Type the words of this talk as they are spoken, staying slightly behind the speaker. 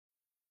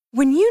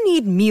When you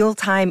need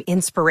mealtime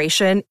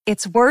inspiration,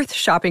 it's worth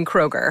shopping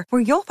Kroger,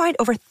 where you'll find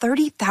over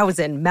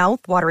 30,000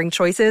 mouth-watering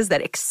choices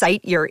that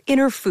excite your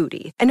inner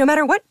foodie. And no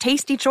matter what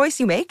tasty choice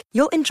you make,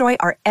 you'll enjoy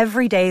our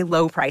everyday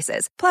low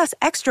prices, plus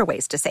extra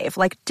ways to save,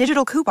 like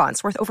digital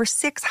coupons worth over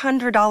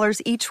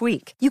 $600 each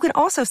week. You can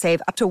also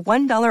save up to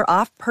 $1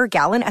 off per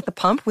gallon at the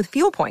pump with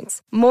fuel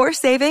points. More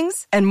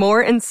savings and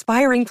more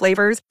inspiring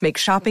flavors make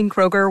shopping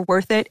Kroger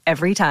worth it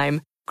every time.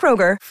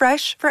 Kroger,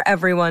 fresh for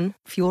everyone.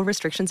 Fuel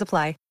restrictions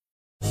apply.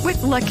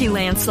 With Lucky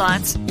Land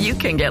Slots, you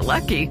can get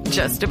lucky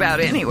just about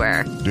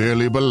anywhere.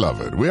 Dearly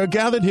beloved, we are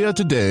gathered here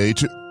today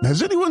to...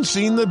 Has anyone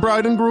seen the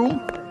bride and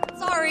groom?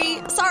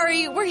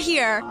 Sorry, we're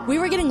here. We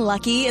were getting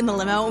lucky in the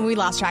limo and we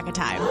lost track of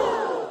time.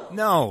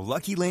 No,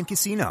 Lucky Land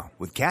Casino,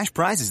 with cash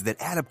prizes that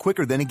add up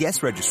quicker than a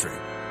guest registry.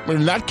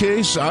 In that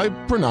case, I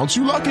pronounce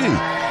you lucky.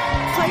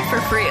 Play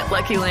for free at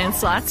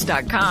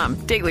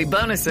LuckyLandSlots.com. Daily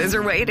bonuses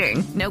are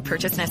waiting. No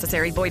purchase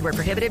necessary. Void where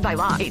prohibited by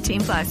law.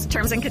 18+.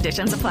 Terms and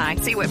conditions apply.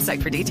 See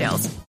website for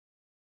details.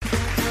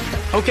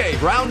 Okay,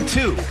 round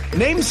two.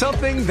 Name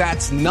something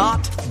that's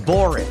not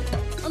boring.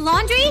 A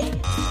laundry?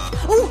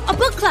 Ooh, a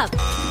book club.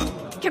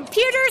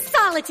 Computer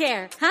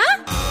solitaire,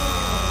 huh?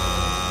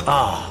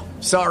 Ah,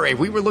 oh, sorry.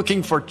 We were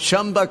looking for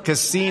Chumba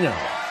Casino.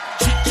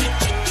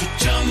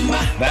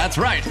 That's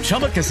right.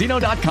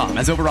 ChumbaCasino.com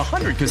has over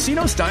 100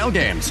 casino-style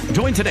games.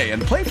 Join today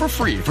and play for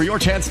free for your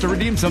chance to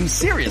redeem some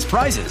serious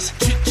prizes.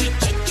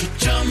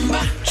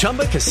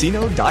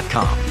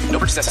 ChumbaCasino.com. No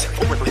purchase necessary.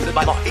 Void where prohibited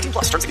by law. 18+.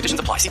 Terms and conditions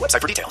apply. See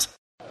website for details.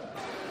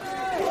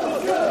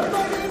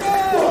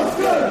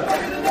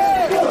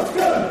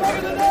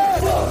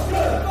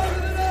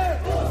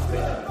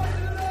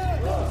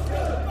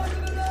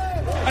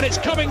 And it's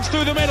coming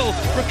through the middle.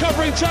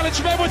 Recovering challenge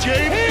from Edwards.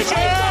 Here's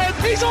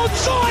Hayter! He's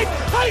onside!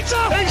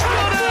 Hayter! He's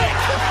got it!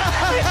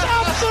 It's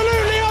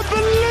absolutely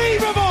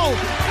unbelievable!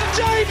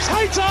 James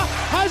Hayter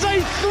has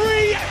a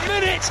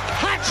 3-minute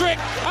hat-trick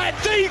at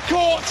Dean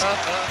Court.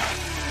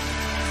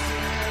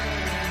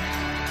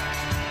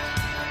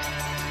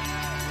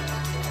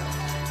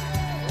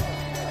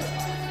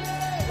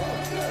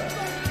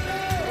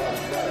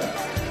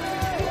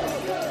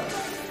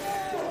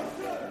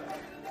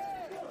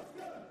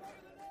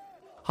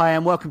 Hi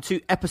and welcome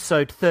to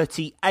episode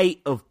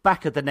 38 of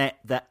Back of the Net,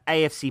 the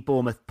AFC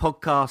Bournemouth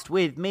podcast,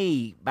 with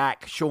me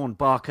back, Sean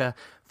Barker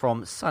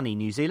from sunny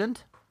New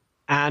Zealand.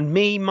 And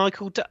me,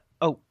 Michael...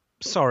 Oh,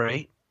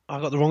 sorry, I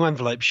got the wrong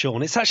envelope,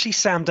 Sean. It's actually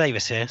Sam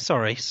Davis here.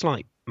 Sorry,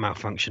 slight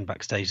malfunction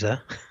backstage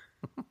there.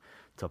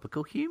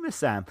 Topical humour,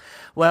 Sam.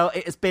 Well,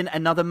 it has been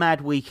another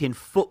mad week in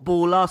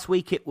football. Last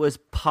week it was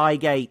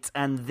Piegate,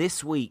 and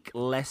this week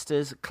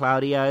Leicester's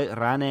Claudio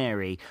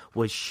Ranieri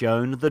was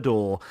shown the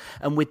door.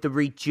 And with the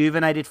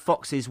rejuvenated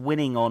Foxes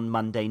winning on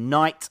Monday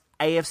night,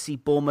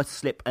 AFC Bournemouth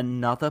slip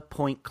another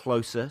point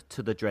closer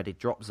to the dreaded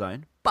drop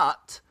zone.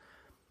 But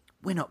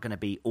we're not going to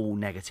be all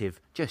negative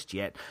just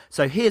yet.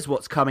 So here's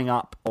what's coming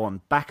up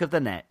on Back of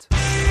the Net.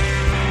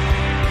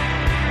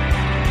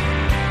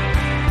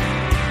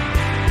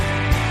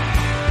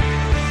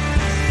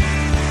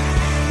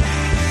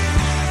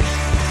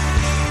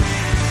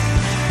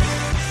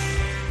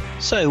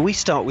 So we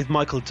start with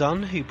Michael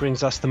Dunn, who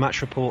brings us the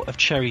match report of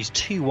Cherry's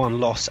 2-1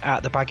 loss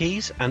at the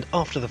Baggies. And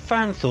after the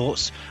fan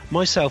thoughts,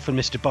 myself and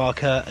Mr.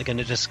 Barker are going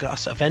to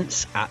discuss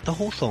events at the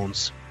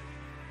Hawthorns.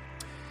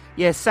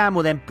 Yeah, Sam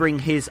will then bring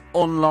his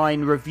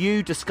online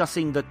review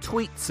discussing the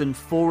tweets and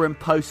forum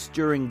posts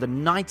during the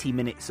 90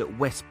 minutes at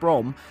West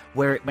Brom,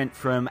 where it went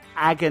from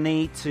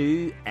agony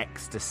to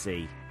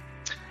ecstasy.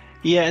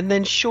 Yeah, and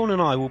then Sean and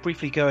I will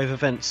briefly go over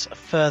events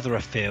further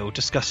afield,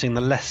 discussing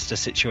the Leicester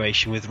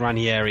situation with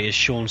Ranieri, as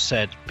Sean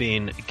said,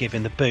 being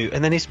given the boot.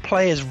 And then his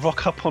players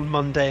rock up on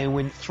Monday and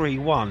win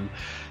 3-1.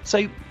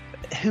 So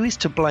who is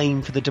to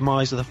blame for the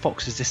demise of the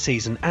Foxes this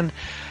season? And,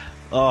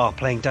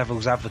 playing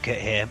devil's advocate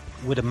here,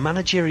 would a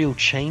managerial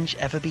change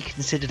ever be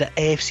considered at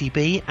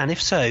AFCB? And if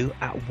so,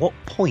 at what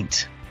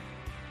point?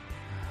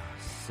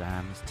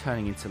 Sam's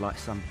turning into like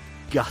some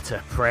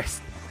gutter press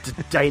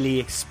Daily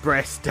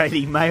Express,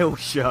 Daily Mail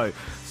show.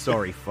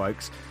 Sorry,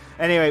 folks.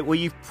 Anyway, well,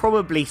 you've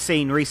probably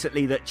seen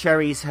recently that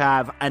Cherries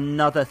have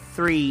another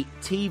 3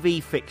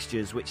 TV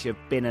fixtures which have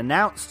been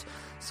announced.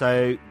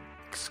 So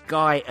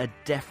Sky are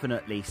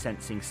definitely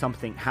sensing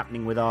something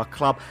happening with our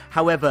club.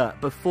 However,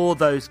 before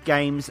those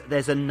games,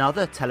 there's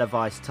another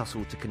televised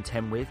tussle to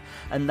contend with,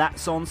 and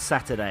that's on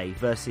Saturday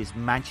versus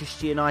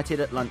Manchester United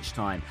at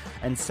lunchtime.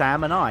 And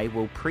Sam and I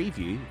will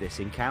preview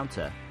this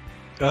encounter.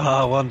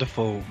 Oh,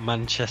 wonderful.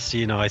 Manchester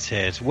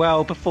United.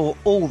 Well, before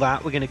all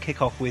that, we're going to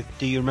kick off with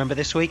Do You Remember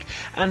This Week?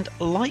 And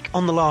like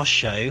on the last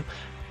show,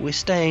 we're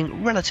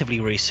staying relatively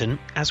recent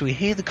as we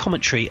hear the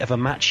commentary of a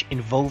match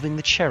involving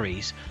the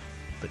Cherries.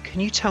 But can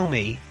you tell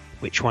me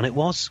which one it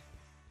was?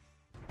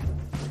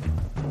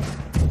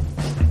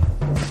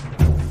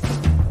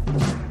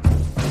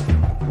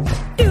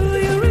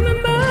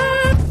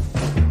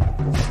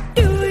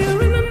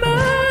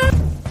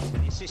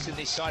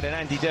 This side, and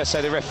Andy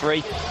D'Urso, the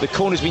referee. The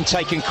corner's been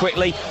taken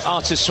quickly.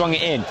 Arthur swung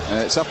it in.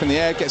 It's up in the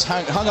air, gets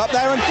hung up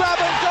there, and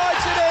Graben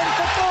guides it in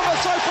for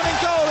Bournemouth's opening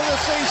goal in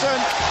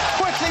Dawson,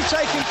 quickly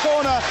taking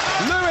corner.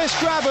 Lewis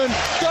Grabban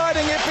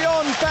guiding it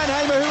beyond Ben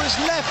Hamer, who was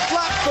left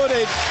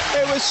flat-footed.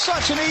 It was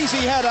such an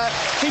easy header.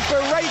 He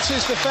berates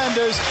his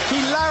defenders.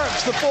 He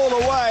larrups the ball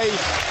away,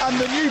 and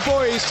the new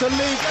boys to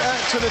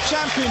the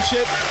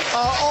championship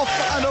are off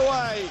and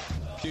away.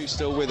 Pugh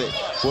still with it,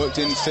 worked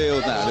in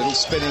field now, little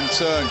spinning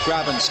turn,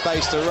 Grabban,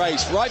 space to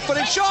race,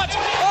 right-footed shot,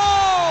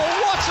 oh,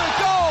 what a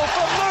goal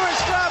from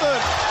Lewis Grabban!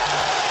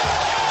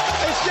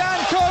 If Jan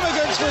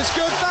Kermigans was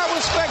good, that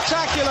was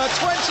spectacular,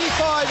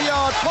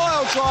 25-yard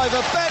pile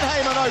driver, Ben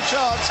Hamer no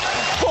chance,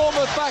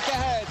 Bournemouth back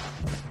ahead.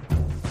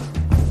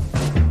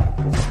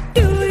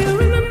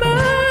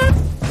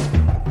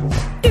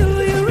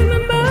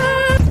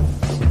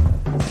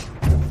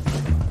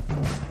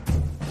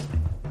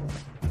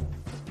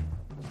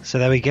 So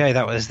there we go.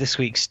 That was this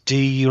week's Do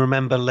You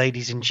Remember,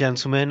 ladies and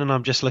gentlemen? And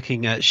I'm just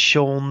looking at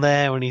Sean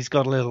there, and he's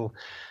got a little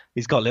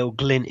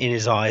glint in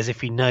his eye as if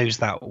he knows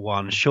that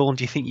one. Sean,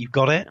 do you think you've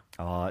got it?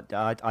 Oh,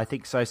 I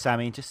think so,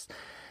 Sammy. Just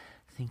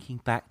thinking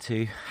back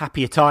to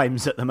happier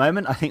times at the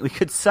moment, I think we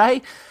could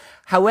say.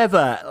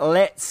 However,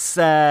 let's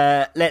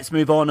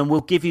move on, and we'll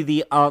give you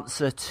the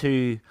answer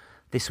to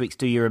this week's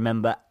Do You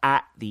Remember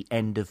at the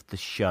end of the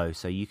show,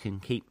 so you can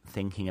keep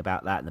thinking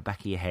about that in the back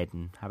of your head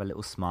and have a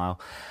little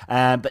smile.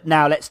 But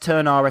now let's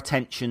turn our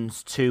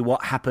attentions to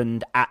what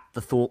happened at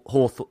the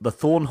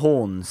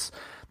Thornhorns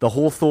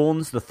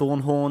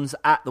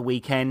at the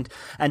weekend,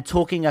 and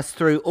talking us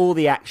through all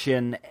the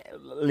action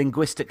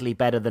linguistically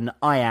better than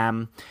I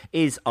am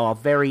is our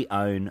very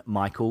own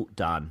Michael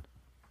Dunn.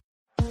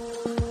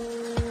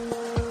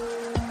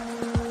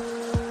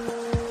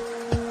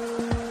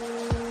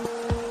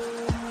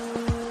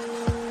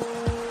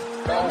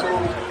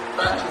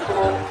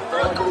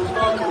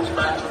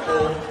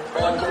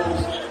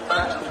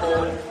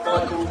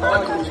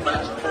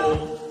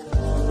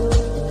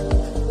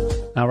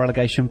 Our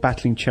relegation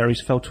battling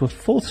Cherries fell to a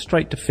fourth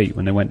straight defeat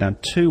when they went down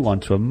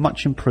 2-1 to a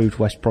much improved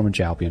West Bromwich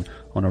Albion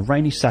on a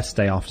rainy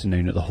Saturday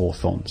afternoon at the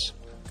Hawthorns.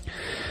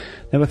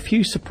 There were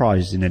few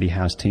surprises in Eddie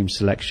Howe's team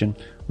selection,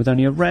 with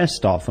only a rare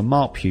start for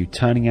Mark Pugh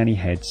turning any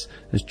heads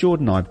as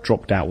Jordan Ibe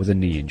dropped out with a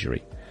knee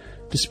injury.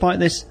 Despite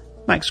this,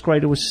 Max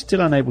Grader was still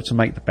unable to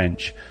make the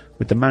bench,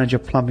 with the manager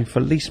plumping for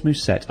Lys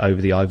Mousset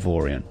over the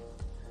Ivorian.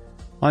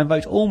 I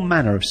invoked all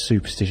manner of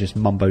superstitious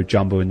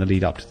mumbo-jumbo in the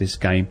lead-up to this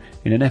game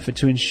in an effort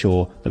to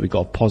ensure that we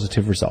got a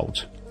positive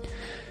result.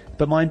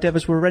 But my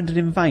endeavours were rendered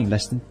in vain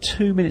less than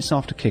 2 minutes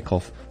after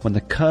kick-off, when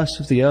the curse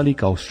of the early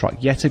goal struck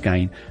yet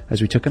again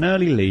as we took an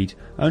early lead,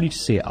 only to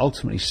see it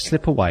ultimately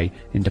slip away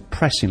in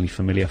depressingly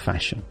familiar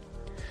fashion.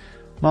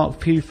 Mark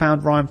Pugh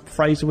found Ryan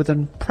Fraser with an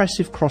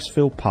impressive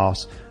cross-field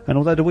pass, and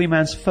although the wee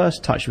man's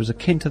first touch was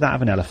akin to that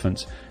of an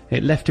elephant,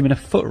 it left him in a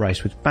foot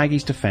race with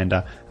Baggies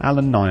defender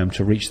Alan Nyam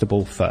to reach the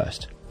ball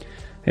first.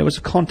 It was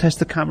a contest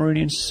the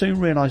Cameroonian soon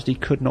realised he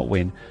could not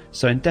win,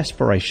 so in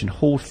desperation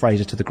hauled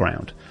Fraser to the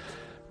ground.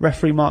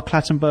 Referee Mark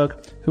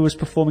Clattenburg, who was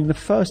performing the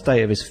first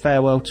day of his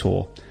farewell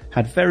tour,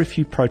 had very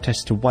few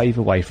protests to wave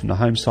away from the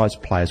home side's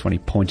players when he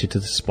pointed to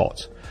the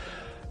spot.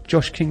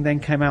 Josh King then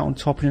came out on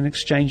top in an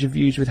exchange of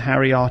views with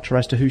Harry Arter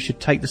as to who should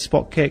take the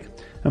spot kick,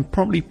 and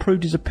promptly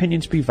proved his opinion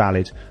to be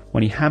valid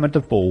when he hammered the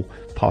ball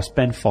past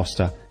Ben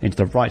Foster into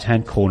the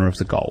right-hand corner of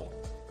the goal.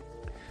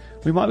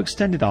 We might have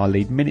extended our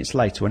lead minutes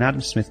later when Adam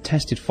Smith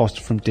tested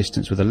Foster from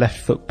distance with a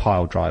left-foot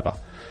pile driver.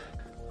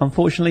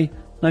 Unfortunately,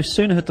 no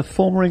sooner had the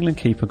former England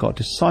keeper got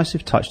a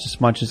decisive touch to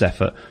smudge his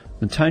effort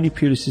than Tony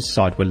Pulis'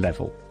 side were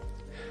level.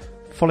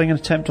 Following an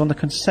attempt on the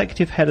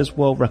consecutive headers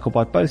world record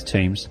by both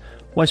teams,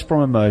 West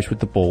Brom emerged with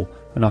the ball,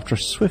 and after a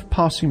swift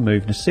passing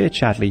move, Nasir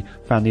Chadli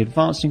found the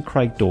advancing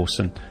Craig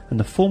Dawson, and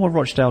the former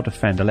Rochdale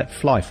defender let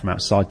fly from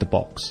outside the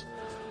box.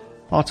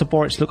 Artur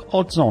Boruc looked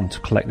odds-on to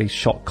collect the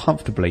shot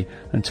comfortably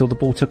until the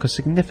ball took a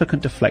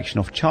significant deflection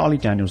off Charlie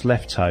Daniels'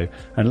 left toe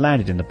and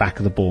landed in the back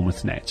of the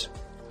Bournemouth net.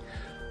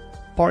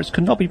 Boruc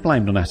could not be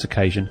blamed on that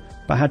occasion,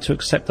 but had to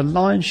accept the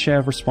lion's share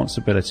of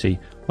responsibility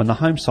when the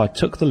home side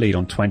took the lead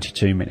on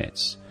 22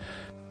 minutes.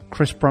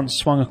 Chris Brunt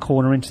swung a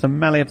corner into the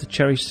melee of the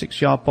Cherries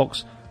 6-yard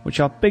box, which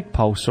our big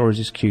pole saw as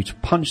his cue to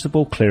punch the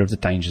ball clear of the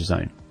danger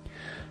zone.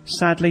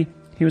 Sadly,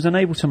 he was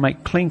unable to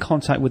make clean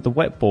contact with the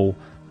wet ball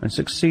and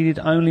succeeded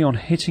only on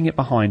hitting it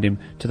behind him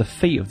to the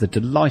feet of the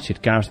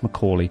delighted Gareth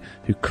McCauley,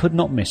 who could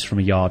not miss from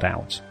a yard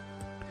out.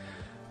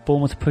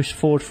 Bournemouth pushed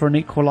forward for an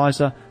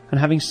equaliser, and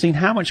having seen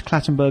how much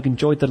Clattenburg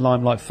enjoyed the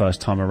limelight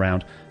first time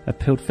around,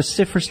 appealed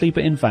vociferously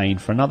but in vain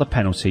for another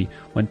penalty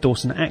when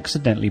Dawson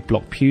accidentally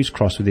blocked Pugh's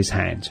cross with his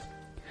hand.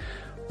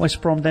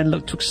 West Brom then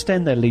looked to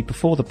extend their lead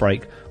before the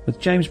break,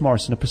 with James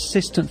Morrison a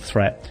persistent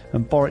threat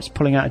and Boruc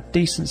pulling out a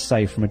decent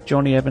save from a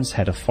Johnny Evans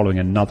header following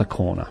another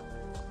corner.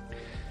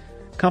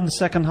 Come the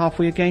second half,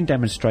 we again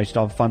demonstrated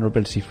our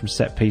vulnerability from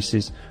set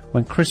pieces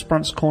when Chris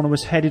Brunt's corner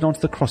was headed onto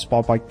the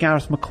crossbar by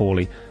Gareth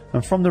McCauley,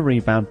 and from the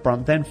rebound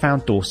Brunt then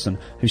found Dawson,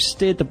 who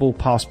steered the ball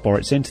past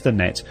Boruc into the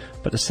net,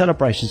 but the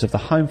celebrations of the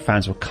home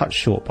fans were cut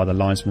short by the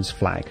linesman's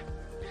flag.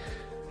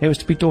 It was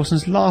to be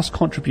Dawson's last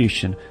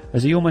contribution,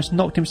 as he almost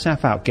knocked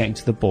himself out getting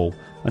to the ball,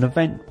 an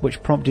event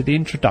which prompted the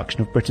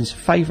introduction of Britain's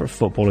favourite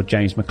footballer,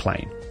 James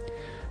McLean.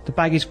 The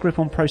Baggies' grip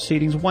on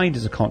proceedings waned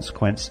as a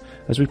consequence,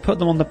 as we put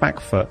them on the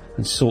back foot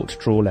and sought to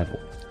draw level.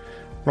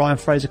 Ryan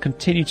Fraser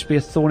continued to be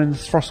a thorn in the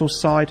Throssell's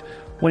side,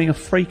 winning a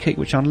free kick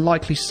which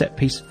unlikely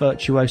set-piece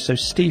virtuoso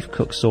Steve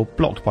Cook saw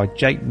blocked by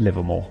Jake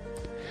Livermore.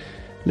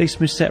 Lys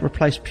Mousset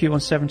replaced Pugh on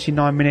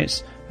 79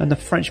 minutes, and the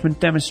Frenchman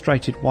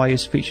demonstrated why he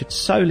has featured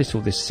so little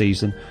this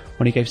season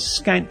when he gave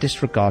scant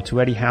disregard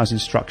to Eddie Howe's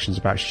instructions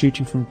about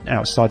shooting from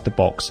outside the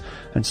box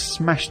and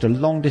smashed a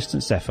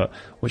long-distance effort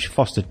which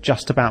Foster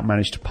just about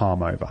managed to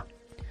palm over.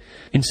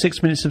 In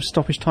 6 minutes of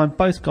stoppage time,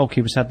 both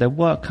goalkeepers had their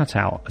work cut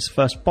out, as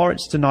first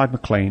Boritz denied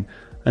McLean,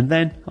 and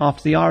then,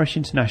 after the Irish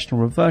international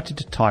reverted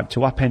to type to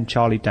upend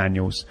Charlie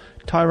Daniels,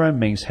 Tyrone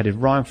Mings headed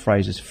Ryan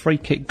Fraser's free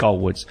kick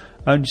goalwards,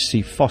 only to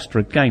see Foster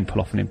again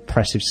pull off an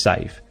impressive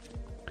save.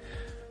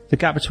 The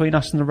gap between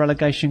us and the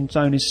relegation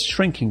zone is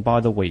shrinking by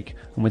the week,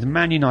 and with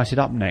Man United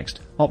up next,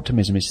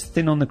 optimism is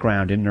thin on the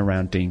ground in and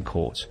around Dean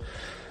Court.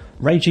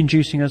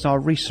 Rage-inducing as our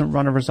recent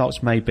run of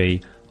results may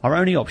be, our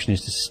only option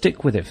is to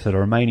stick with it for the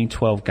remaining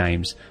 12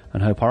 games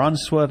and hope our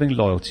unswerving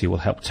loyalty will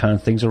help turn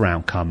things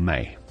around come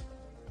May.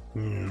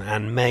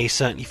 And May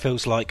certainly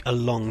feels like a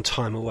long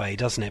time away,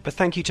 doesn't it? But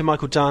thank you to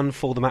Michael Dunn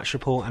for the match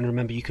report, and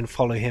remember you can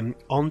follow him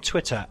on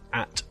Twitter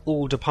at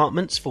All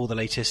Departments for the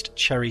latest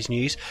Cherries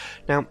news.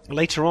 Now,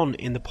 later on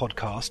in the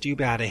podcast, you'll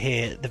be able to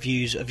hear the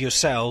views of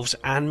yourselves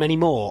and many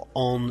more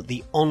on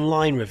the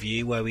online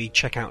review, where we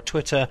check out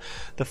Twitter,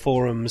 the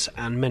forums,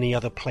 and many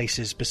other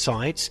places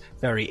besides.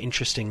 Very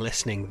interesting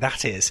listening,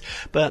 that is.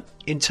 But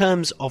in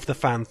terms of the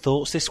fan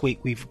thoughts, this week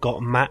we've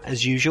got Matt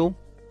as usual.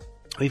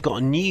 We've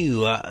got a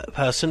new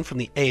person from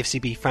the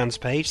AFCB fans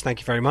page, thank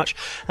you very much,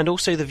 and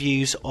also the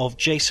views of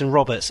Jason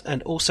Roberts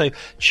and also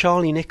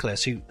Charlie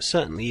Nicholas, who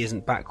certainly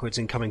isn't backwards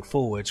in coming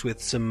forwards,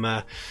 with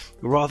some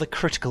rather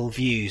critical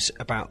views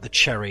about the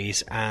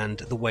Cherries and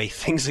the way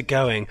things are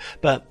going.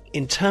 But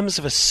in terms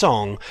of a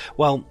song,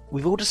 well,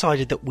 we've all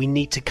decided that we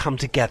need to come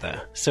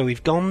together, so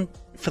we've gone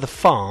for The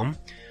Farm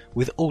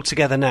with All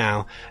Together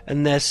Now,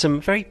 and there's some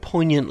very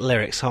poignant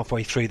lyrics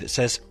halfway through that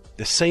says,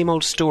 "The same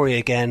old story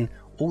again,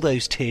 all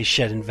those tears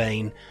shed in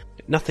vain,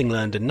 nothing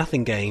learned and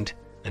nothing gained,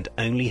 and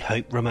only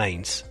hope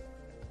remains."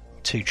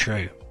 Too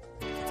true.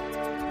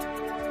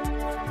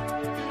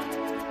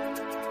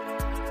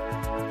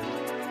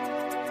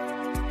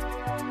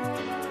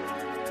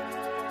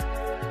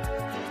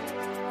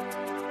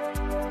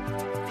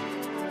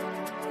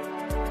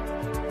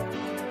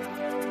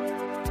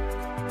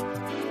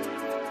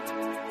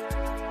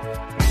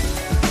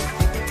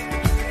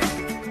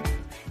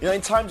 You know,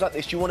 in times like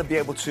this, you want to be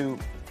able to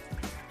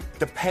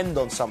depend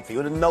on something.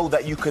 You want to know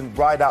that you can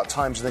ride out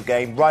times in the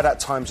game, ride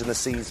out times in the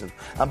season.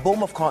 And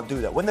Bournemouth can't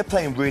do that. When they're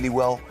playing really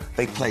well,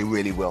 they play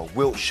really well.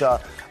 Wiltshire,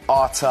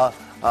 Arter,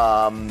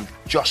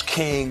 Josh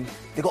King,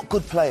 they've got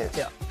good players.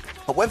 Yeah.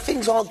 But when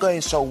things aren't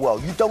going so well,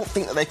 you don't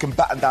think that they can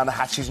batten down the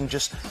hatches and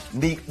just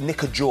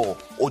nick a jaw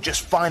or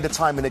just find a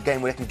time in the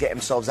game where they can get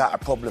themselves out of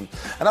problem.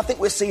 And I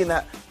think we're seeing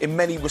that in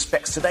many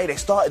respects today. They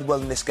started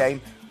well in this game,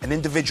 an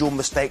individual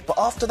mistake, but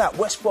after that,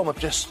 West Brom have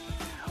just,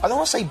 I don't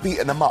want to say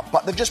beaten them up,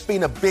 but they've just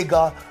been a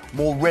bigger,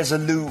 more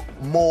resolute,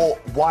 more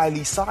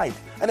wily side.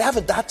 And they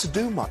haven't had to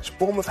do much.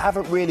 Bournemouth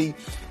haven't really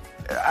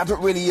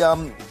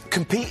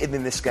competed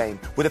in this game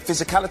with the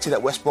physicality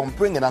that West Brom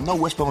bring. And I know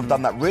West Brom have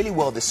done that really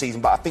well this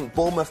season, but I think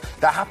Bournemouth,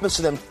 that happens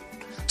to them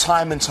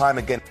time and time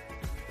again.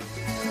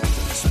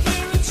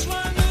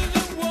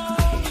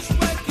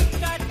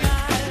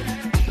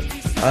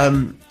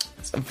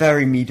 It's a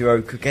very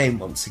mediocre game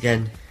once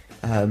again.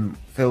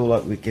 Feel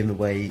like we're giving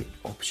away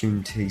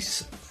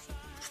opportunities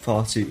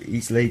far too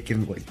easily,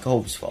 giving away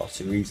goals far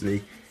too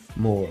easily,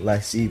 more or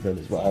less even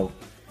as well.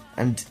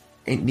 And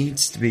it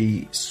needs to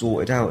be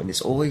sorted out, and it's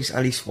always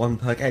at least one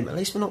per game. At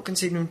least we're not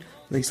conceding,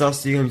 these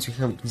last 2 games we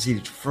haven't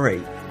conceded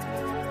 3.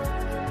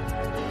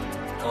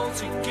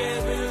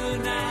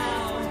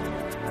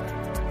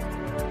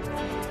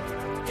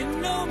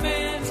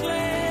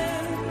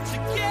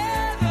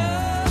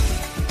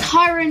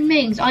 Tyrone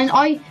Mings,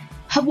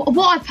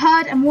 what I've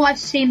heard and what I've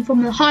seen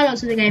from the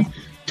highlights of the game,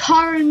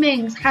 Tyrone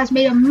Mings has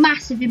made a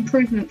massive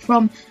improvement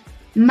from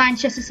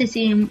Manchester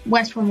City and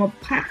West Brom. What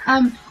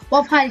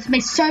I've heard, he's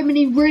made so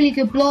many really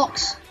good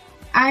blocks,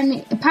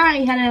 and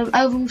apparently had an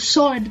overall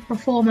solid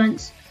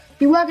performance.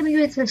 We were going to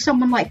give it to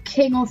someone like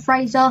King or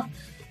Fraser,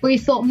 but we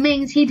thought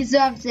Mings, he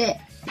deserves it.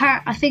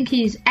 I think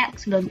he's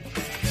excellent.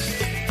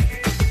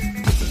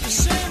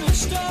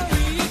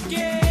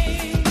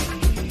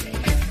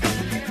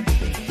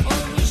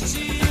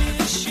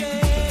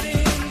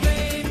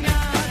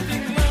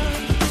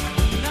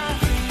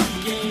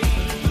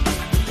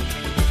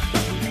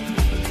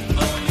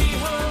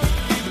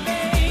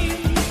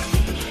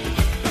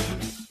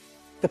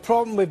 The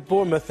problem with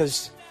Bournemouth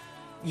is,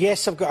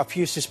 yes, they've got a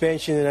few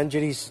suspensions and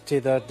injuries to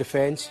their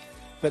defence,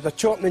 but they're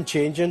chopping and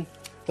changing.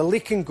 They're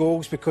leaking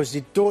goals because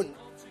they don't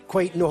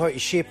quite know how to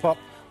shape up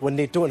when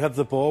they don't have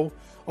the ball.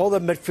 All the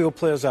midfield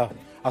players are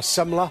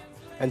similar.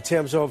 in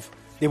terms of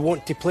they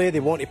want to play, they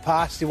want to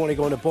pass, they want to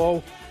go on the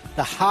ball.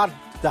 The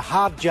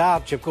hard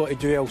yards you've got to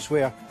do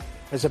elsewhere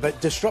is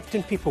about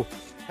disrupting people,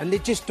 and they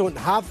just don't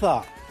have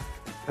that.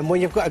 And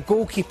when you've got a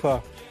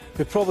goalkeeper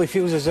who probably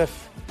feels as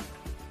if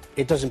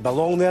he doesn't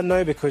belong there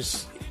now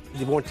because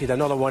they wanted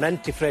another one in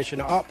to freshen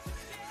it up,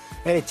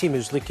 any team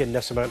who's leaking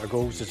this amount of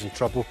goals is in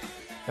trouble.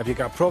 If you've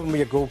got a problem with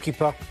your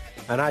goalkeeper,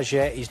 and as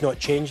yet he's not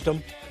changed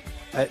them,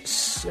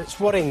 it's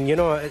worrying. You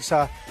know, it's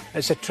a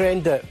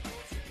trend that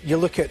you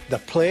look at the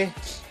play,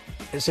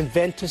 it's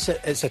inventive,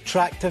 it's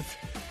attractive.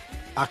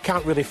 I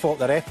can't really fault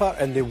their effort,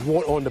 and they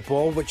want on the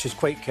ball, which is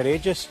quite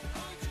courageous.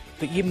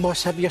 But you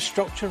must have your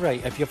structure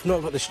right. If you've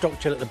not got the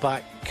structure at the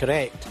back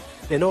correct,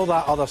 then all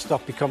that other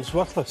stuff becomes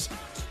worthless.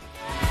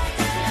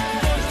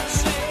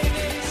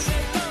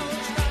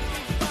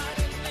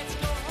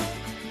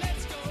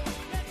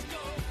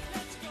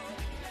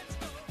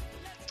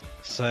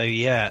 So,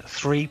 yeah,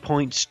 3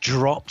 points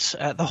dropped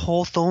at the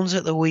Hawthorns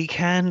at the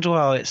weekend.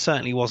 Well, it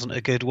certainly wasn't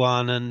a good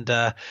one.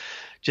 And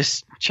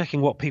just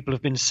checking what people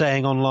have been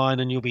saying online,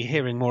 and you'll be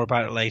hearing more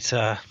about it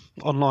later.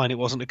 Online, it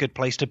wasn't a good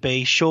place to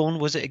be. Sean,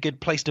 was it a good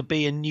place to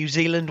be in New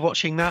Zealand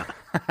watching that?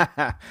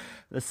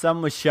 The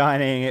sun was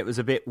shining. It was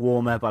a bit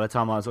warmer by the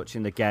time I was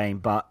watching the game.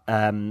 But,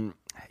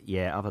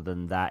 yeah, other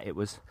than that,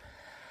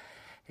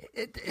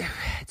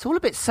 it's all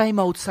a bit same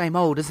old,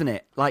 isn't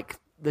it? Like,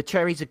 the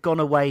Cherries had gone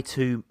away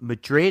to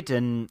Madrid,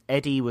 and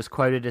Eddie was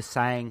quoted as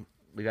saying,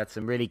 we've had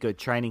some really good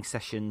training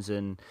sessions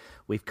and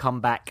we've come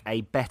back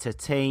a better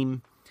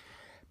team.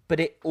 But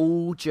it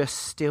all just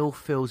still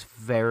feels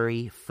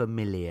very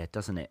familiar,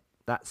 doesn't it?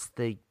 That's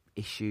the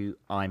issue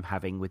I'm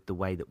having with the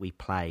way that we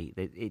play.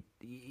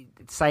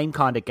 Same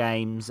kind of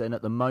games, and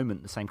at the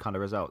moment, the same kind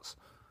of results.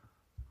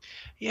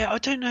 Yeah, I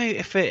don't know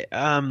if it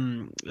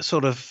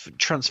sort of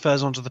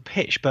transfers onto the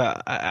pitch,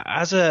 but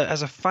as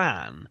a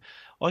fan,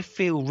 I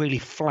feel really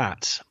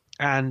flat,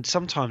 and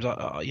sometimes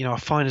I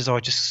find as though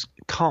I just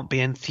can't be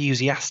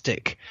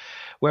enthusiastic,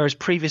 whereas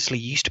previously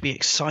you used to be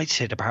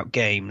excited about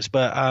games.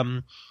 But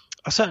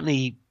I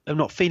certainly am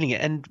not feeling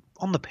it. And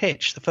on the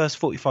pitch, the first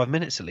 45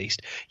 minutes at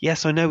least,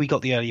 yes, I know we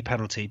got the early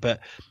penalty, but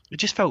it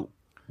just felt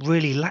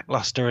really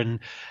lackluster and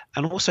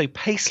also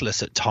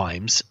paceless at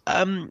times.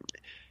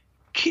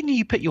 Can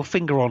you put your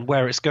finger on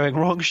where it's going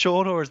wrong,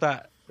 Sean, or is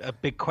that a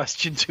big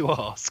question to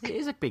ask? It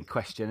is a big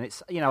question.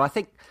 It's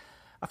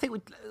I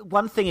think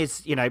one thing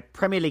is,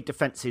 Premier League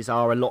defences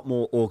are a lot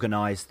more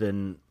organised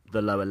than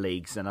the lower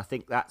leagues, and I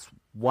think that's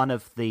one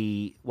of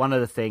the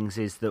things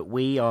is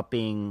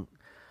that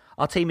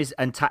our team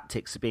and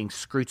tactics are being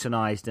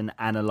scrutinised and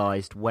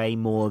analysed way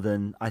more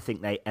than I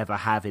think they ever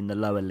have in the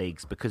lower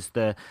leagues, because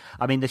the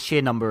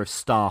sheer number of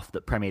staff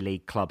that Premier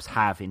League clubs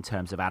have in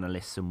terms of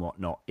analysts and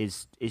whatnot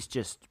is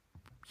just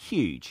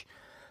huge.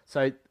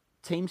 So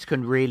teams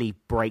can really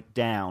break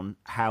down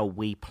how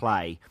we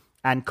play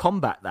and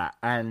combat that.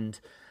 And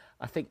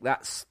I think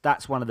that's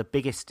one of the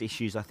biggest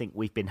issues I think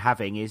we've been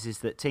having is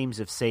that teams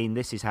have seen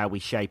this is how we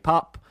shape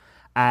up,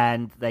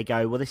 and they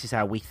go, well, this is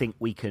how we think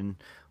we can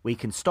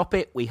stop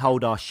it. We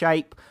hold our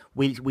shape.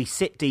 We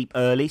sit deep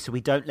early, so we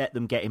don't let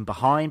them get in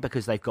behind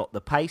because they've got the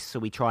pace, so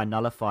we try and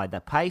nullify their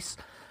pace.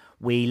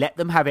 We let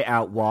them have it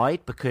out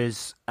wide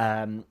because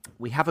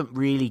we haven't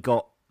really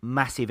got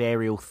massive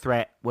aerial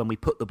threat when we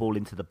put the ball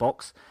into the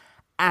box.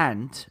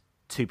 And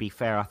to be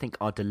fair, I think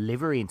our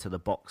delivery into the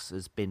box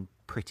has been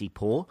pretty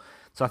poor.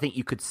 So I think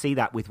you could see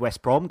that with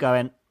West Brom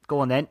going, go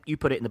on then, you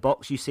put it in the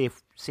box, you see,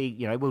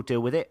 we'll deal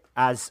with it,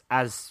 as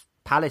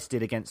Palace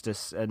did against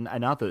us and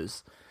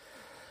others.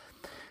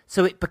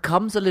 So it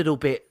becomes a little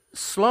bit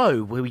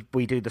slow.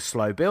 We do the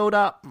slow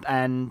build-up,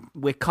 and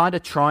we're kind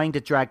of trying to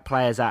drag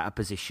players out of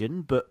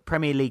position, but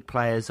Premier League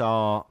players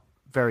are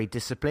very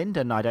disciplined,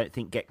 and I don't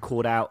think get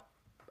caught out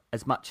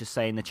as much as,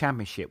 say, in the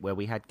Championship, where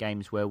we had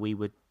games where we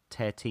would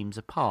tear teams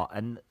apart.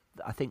 And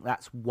I think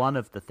that's one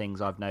of the things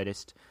I've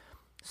noticed.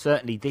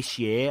 Certainly this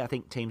year, I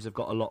think teams have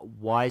got a lot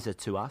wiser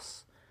to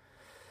us.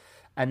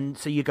 And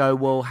so you go,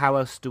 well, how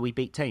else do we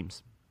beat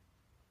teams?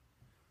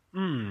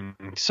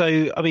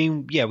 So,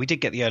 we did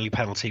get the early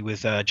penalty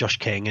with Josh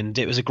King, and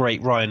it was a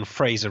great Ryan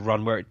Fraser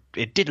run where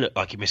it did look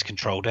like he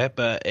miscontrolled it,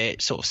 but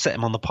it sort of set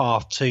him on the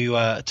path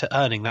to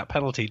earning that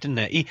penalty, didn't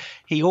it?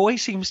 He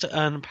always seems to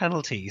earn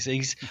penalties.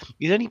 He's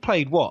only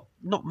played,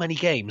 not many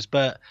games,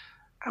 but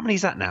how many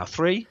is that now?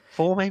 3,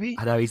 4 maybe?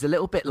 I know, he's a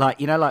little bit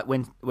like, like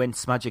when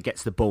Smudger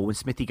gets the ball, when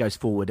Smithy goes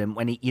forward and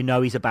when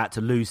he's about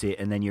to lose it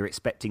and then you're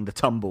expecting the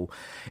tumble.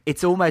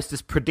 It's almost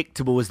as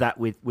predictable as that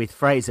with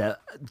Fraser.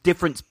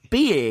 Difference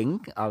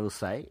being, I will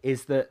say,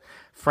 is that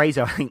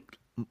Fraser, I think,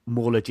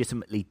 more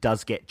legitimately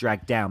does get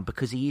dragged down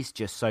because he is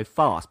just so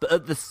fast. But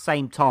at the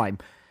same time,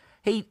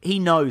 he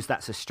knows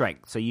that's a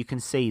strength. So you can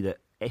see that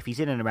if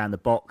he's in and around the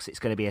box, it's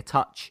going to be a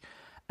touch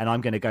and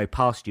I'm going to go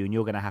past you and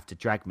you're going to have to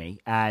drag me.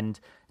 And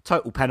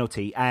total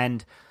penalty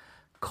and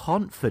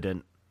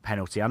confident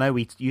penalty. I know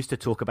we used to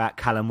talk about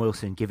Callum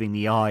Wilson giving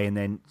the eye and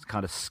then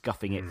kind of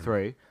scuffing it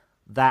through.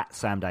 That,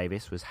 Sam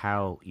Davis, was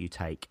how you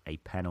take a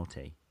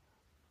penalty.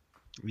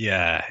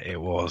 Yeah, it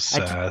was.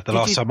 The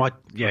last time I...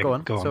 Yeah, go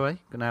on. Sorry,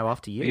 now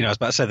after you. I was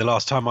about to say, the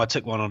last time I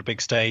took one on a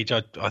big stage,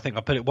 I think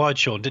I put it wide,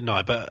 Sean, didn't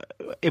I? But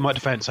in my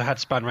defence, I had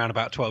to span around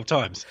about 12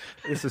 times.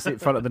 This was in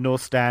front of the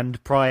North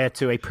Stand prior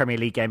to a Premier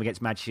League game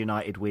against Manchester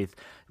United with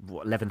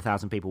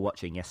 11,000 people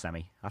watching. Yes,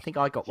 Sammy. I think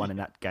I got one in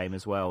that game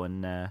as well,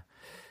 and I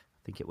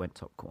think it went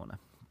top corner.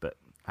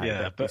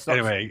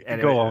 Anyway,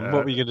 go on.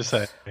 What were you going to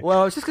say?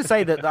 Well, I was just going to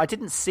say that I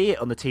didn't see it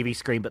on the TV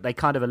screen, but they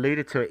kind of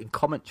alluded to it in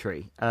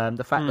commentary.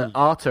 The fact that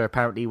Arthur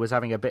apparently was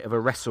having a bit of a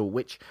wrestle,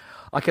 which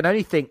I can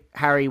only think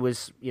Harry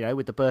was,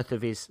 with the birth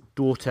of his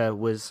daughter,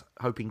 was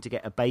hoping to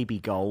get a baby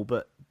goal.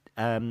 But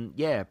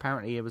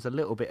apparently it was a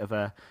little bit of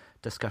a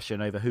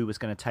discussion over who was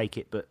going to take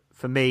it. But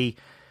for me,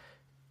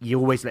 you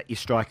always let your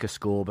striker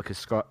score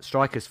because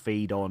strikers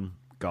feed on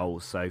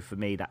goals. So for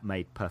me, that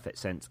made perfect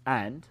sense.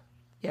 And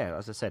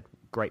as I said,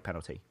 great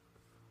penalty.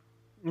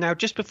 Now,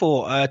 just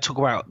before I talk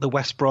about the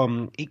West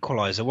Brom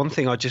equaliser, one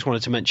thing I just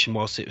wanted to mention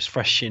whilst it was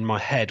fresh in my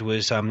head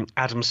was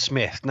Adam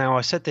Smith. Now,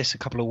 I said this a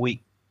couple of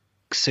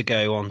weeks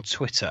ago on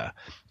Twitter.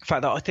 The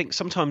fact that I think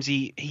sometimes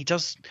he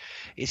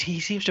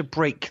seems to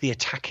break the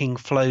attacking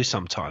flow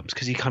sometimes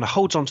because he kind of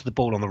holds onto the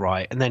ball on the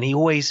right and then he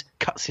always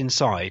cuts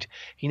inside.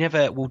 He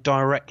never will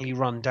directly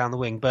run down the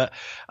wing. But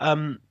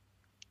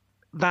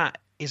that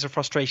is a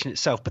frustration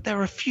itself. But there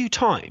are a few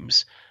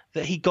times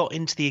that he got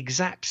into the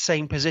exact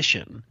same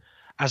position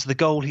as the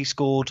goal he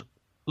scored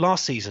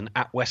last season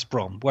at West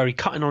Brom, where he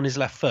cut in on his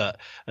left foot.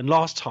 And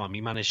last time he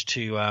managed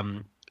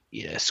to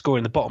score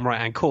in the bottom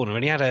right-hand corner.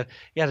 And he had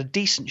a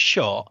decent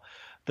shot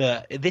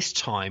that this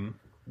time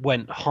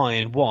went high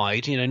and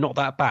wide, not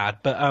that bad.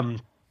 But,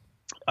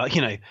 I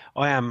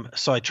am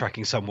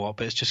sidetracking somewhat,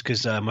 but it's just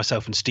because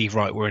myself and Steve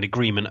Wright were in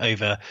agreement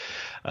over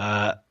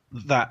that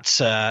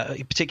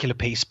particular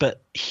piece.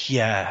 But,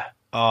 yeah...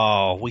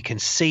 Oh, we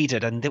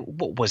conceded, and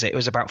what was it? It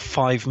was about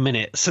 5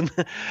 minutes, and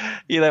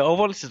I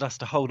wanted us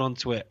to hold on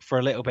to it for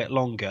a little bit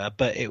longer,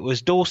 but it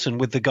was Dawson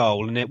with the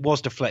goal, and it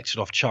was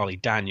deflected off Charlie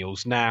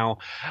Daniels. Now,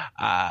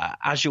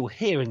 as you'll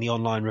hear in the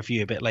online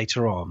review a bit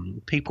later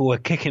on, people were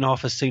kicking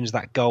off as soon as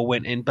that goal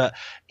went in, but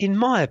in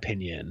my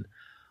opinion,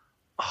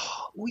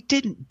 we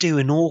didn't do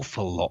an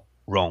awful lot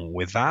wrong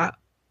with that,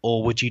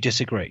 or would you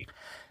disagree?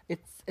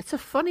 It's a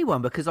funny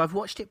one because I've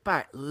watched it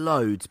back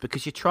loads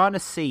because you're trying to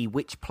see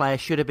which player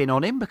should have been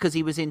on him because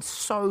he was in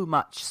so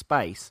much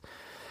space.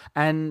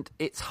 And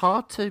it's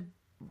hard to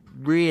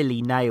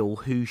really nail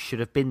who should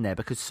have been there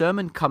because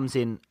Sermon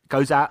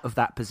goes out of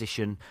that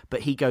position,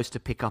 but he goes to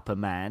pick up a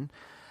man.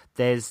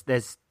 There's a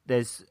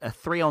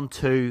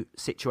 3-on-2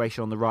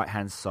 situation on the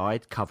right-hand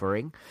side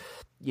covering.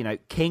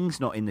 King's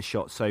not in the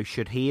shot, so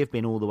should he have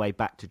been all the way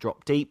back to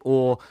drop deep?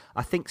 Or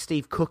I think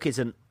Steve Cook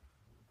isn't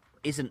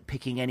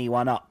picking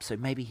anyone up, so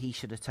maybe he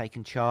should have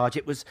taken charge.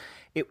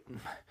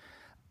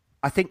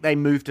 I think they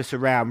moved us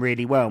around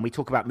really well, and we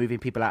talk about moving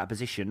people out of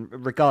position.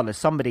 Regardless,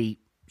 somebody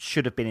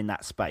should have been in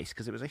that space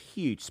because it was a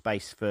huge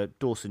space for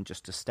Dawson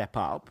just to step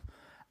up.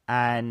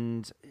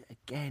 And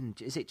again,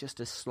 is it just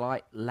a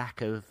slight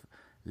lack of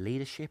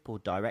leadership or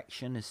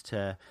direction as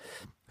to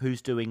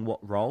who's doing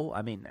what role?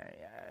 I mean,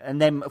 and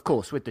then of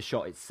course with the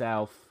shot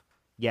itself,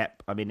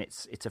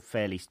 it's a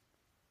fairly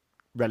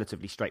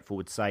relatively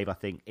straightforward save. I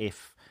think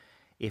if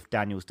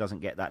Daniels doesn't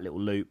get that little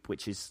loop,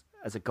 which is,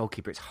 as a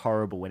goalkeeper, it's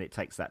horrible when it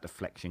takes that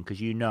deflection because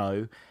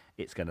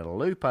it's going to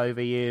loop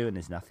over you and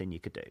there's nothing you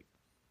could do.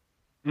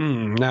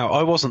 Now,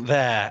 I wasn't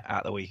there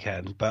at the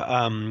weekend, but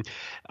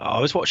I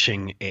was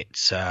watching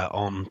it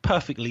on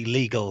perfectly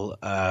legal...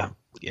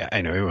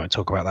 anyway, we won't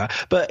talk about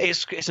that. But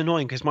it's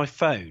annoying because my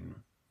phone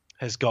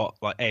has got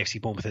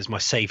AFC Bournemouth as my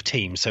save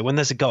team. So when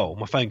there's a goal,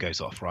 my phone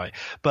goes off, right?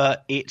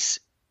 But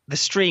the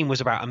stream was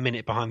about a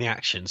minute behind the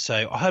action,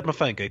 so I heard my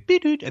phone go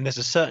beep, and there's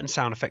a certain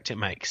sound effect it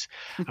makes,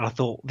 and I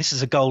thought, this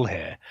is a goal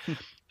here.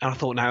 And I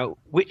thought, now,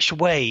 which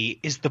way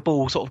is the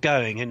ball sort of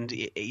going? And,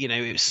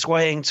 it was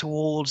swaying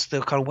towards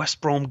the kind of West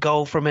Brom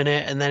goal for a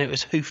minute, and then it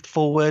was hoofed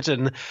forward,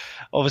 and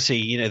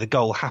obviously, the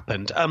goal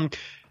happened. On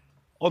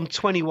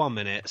 21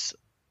 minutes,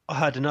 I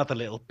heard another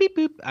little beep,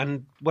 boop,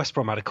 and West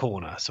Brom had a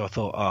corner, so I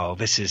thought, oh,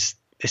 this is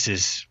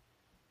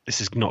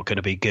not going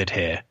to be good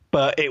here.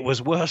 But it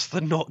was worse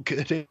than not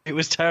good. It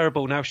was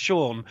terrible. Now,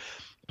 Sean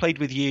played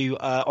with you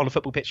on a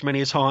football pitch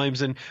many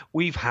times, and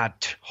we've had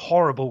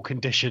horrible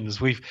conditions.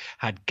 We've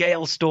had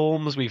gale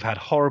storms. We've had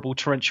horrible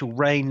torrential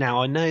rain.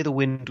 Now, I know the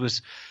wind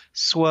was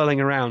swirling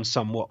around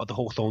somewhat at the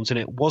Hawthorns, and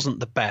it wasn't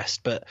the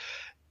best, but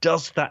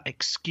does that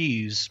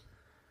excuse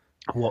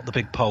what the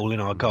big pole in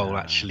our goal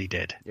actually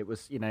did? It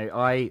was,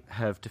 I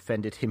have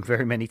defended him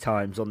very many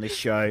times on this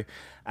show,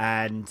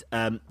 and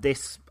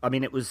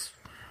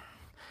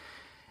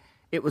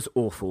it was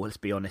awful, let's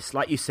be honest.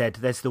 Like you said,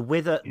 there's the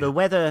weather,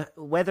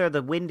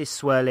 the wind is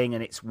swirling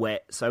and it's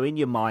wet. So in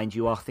your mind,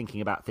 you are thinking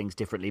about things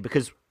differently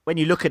because when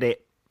you look at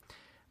it,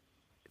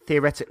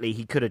 theoretically,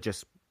 he could have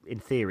just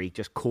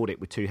caught it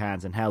with two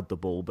hands and held the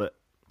ball. But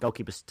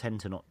goalkeepers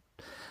tend to not,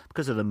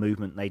 because of the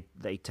movement,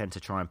 they tend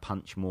to try and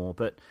punch more.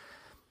 But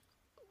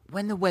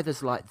when the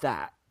weather's like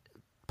that,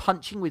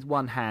 punching with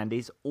one hand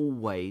is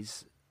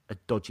always a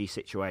dodgy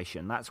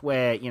situation. That's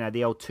where,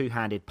 the old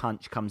two-handed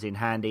punch comes in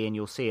handy, and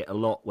you'll see it a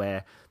lot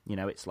where,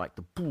 it's like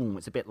the boom.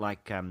 It's a bit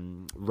like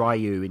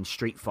Ryu in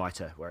Street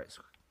Fighter, where it's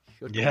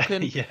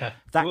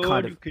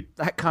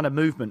that kind of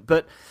movement.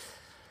 But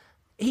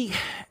he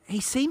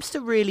seems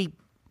to really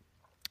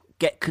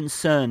get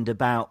concerned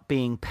about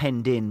being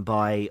penned in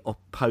by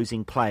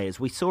opposing players.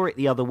 We saw it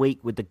the other week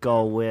with the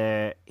goal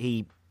where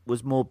he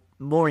was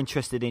more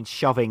interested in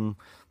shoving,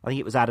 I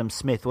think it was Adam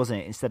Smith,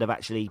 wasn't it, instead of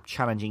actually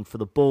challenging for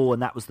the ball,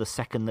 and that was the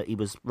second that he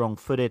was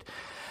wrong-footed.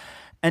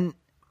 And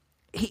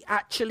he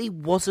actually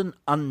wasn't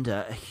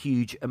under a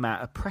huge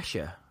amount of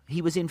pressure.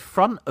 He was in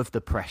front of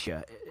the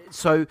pressure.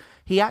 So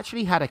he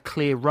actually had a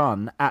clear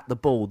run at the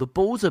ball. The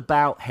ball's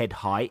about head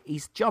height.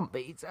 He's jumped,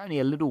 but it's only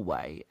a little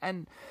way.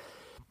 And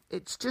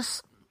it's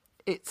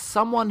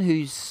someone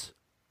who's,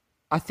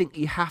 I think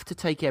you have to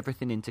take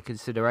everything into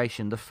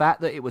consideration. The fact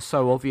that it was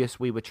so obvious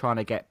we were trying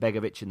to get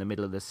Begovic in the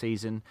middle of the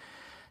season,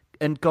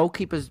 and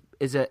goalkeepers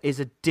is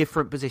a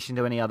different position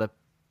to any other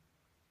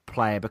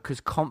player because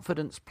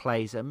confidence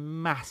plays a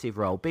massive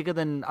role. Bigger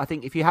than, I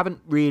think, if you haven't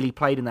really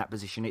played in that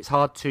position, it's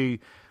hard to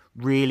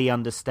really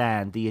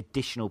understand the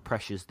additional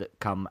pressures that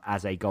come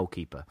as a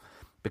goalkeeper,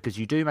 because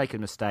you do make a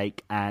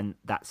mistake and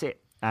that's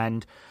it.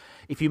 And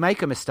if you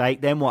make a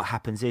mistake, then what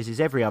happens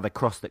is every other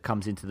cross that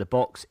comes into the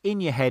box,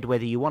 in your head,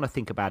 whether you want to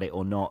think about it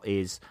or not,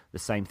 is the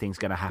same thing's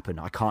going to happen.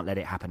 I can't let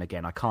it happen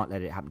again. I can't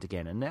let it happen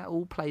again. And that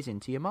all plays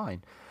into your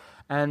mind.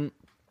 And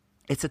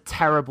it's a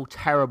terrible,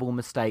 terrible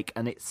mistake.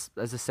 And it's,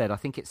 as I said, I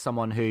think it's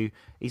someone who,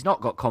 he's not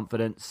got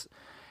confidence.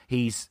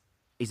 He's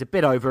a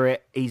bit over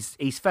it.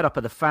 He's fed up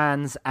of the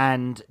fans.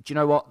 And do you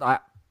know what?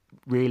 That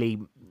really...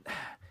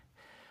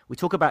 We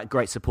talk about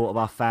great support of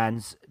our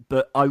fans,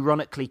 but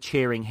ironically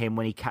cheering him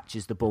when he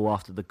catches the ball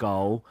after the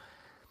goal,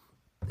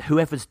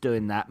 whoever's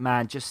doing that,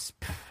 man, just,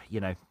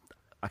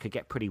 I could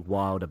get pretty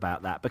wild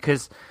about that.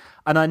 Because,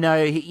 and I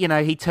know,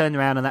 he turned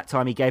around and that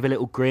time he gave a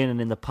little grin, and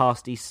in the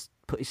past he's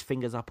put his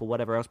fingers up or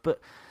whatever else.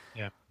 But,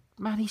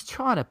 man, he's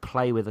trying to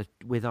play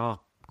with our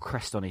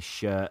crest on his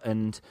shirt,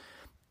 and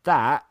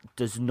that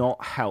does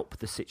not help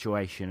the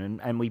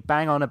situation. And we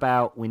bang on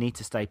about we need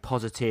to stay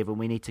positive and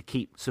we need to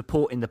keep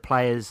supporting the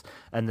players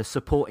and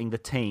supporting the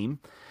team.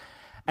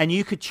 And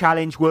you could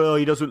challenge, well,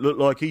 he doesn't look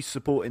like he's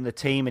supporting the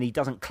team and he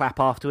doesn't clap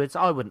afterwards.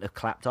 I wouldn't have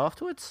clapped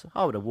afterwards.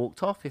 I would have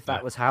walked off if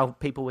that was how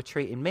people were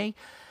treating me.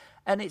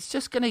 And he's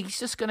just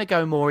gonna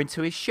go more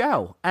into his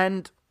shell.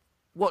 And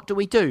what do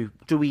we do?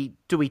 Do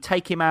we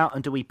take him out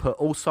and do we put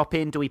Allsop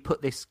in? Do we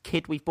put this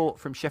kid we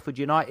bought from Sheffield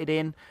United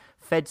in?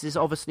 Feds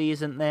obviously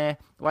isn't there.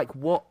 Like,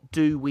 what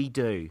do we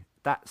do?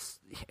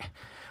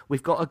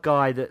 We've got a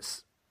guy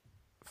that's,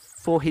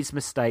 for his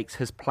mistakes,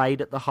 has played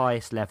at the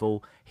highest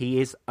level.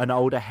 He is an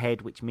older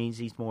head, which means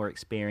he's more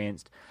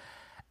experienced.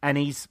 And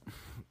he's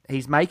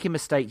making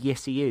mistakes.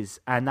 Yes, he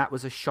is. And that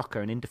was a shocker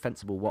and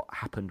indefensible what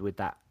happened with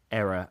that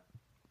error.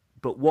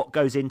 But what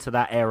goes into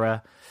that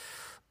error,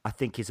 I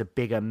think, is a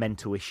bigger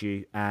mental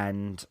issue.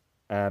 And,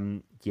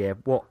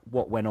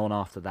 what went on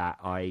after that,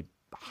 I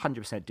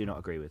 100% do not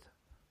agree with.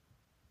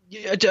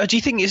 Do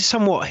you think it's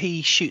somewhat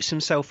he shoots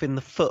himself in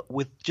the foot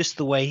with just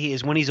the way he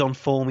is? When he's on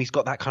form, he's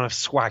got that kind of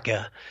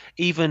swagger.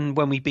 Even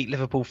when we beat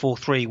Liverpool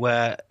 4-3,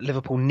 where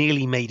Liverpool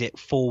nearly made it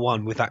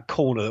 4-1 with that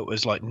corner that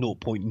was like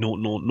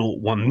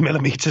 0.0001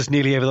 millimetres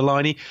nearly over the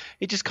line,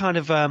 he just kind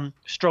of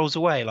strolls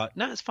away like,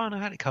 no, it's fine, I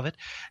had it covered.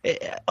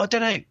 I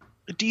don't know.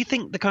 Do you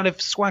think the kind of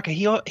swagger,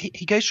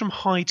 he goes from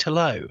high to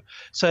low?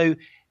 So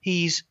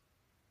he's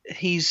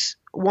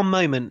one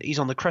moment he's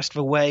on the crest of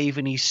a wave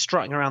and he's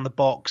strutting around the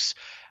box,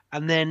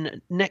 and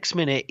then next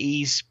minute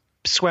he's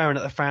swearing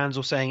at the fans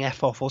or saying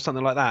F off or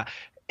something like that.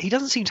 He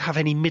doesn't seem to have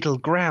any middle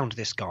ground,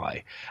 this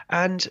guy.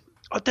 And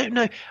I don't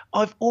know.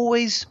 I've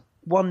always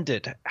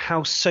wondered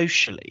how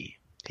socially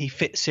he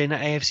fits in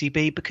at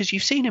AFCB, because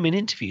you've seen him in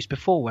interviews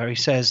before where he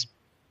says,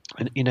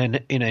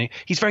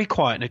 he's very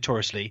quiet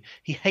notoriously.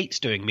 He hates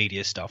doing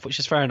media stuff, which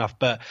is fair enough.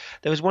 But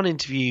there was one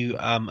interview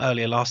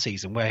earlier last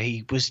season where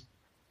he was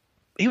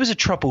a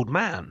troubled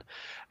man.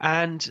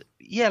 And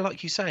yeah,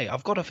 like you say,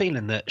 I've got a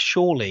feeling that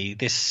surely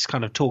this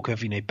kind of talk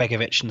of,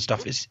 Begovic and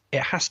stuff, it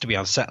has to be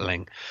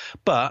unsettling.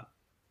 But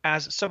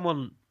as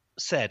someone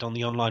said on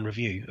the online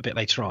review a bit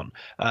later on,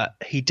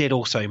 he did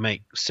also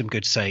make some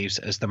good saves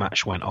as the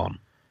match went on.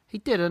 He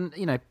did,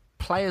 and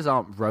players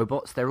aren't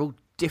robots. They're all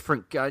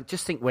different.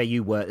 Just think where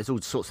you work. There's all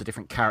sorts of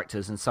different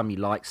characters, and some you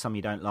like, some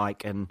you don't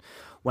like. And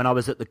when I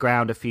was at the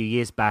ground a few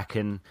years back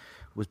and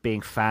was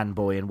being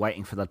fanboy and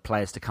waiting for the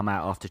players to come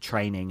out after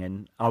training,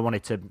 and I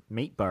wanted to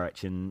meet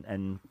Burridge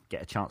and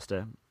get a chance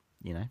to,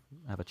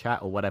 have a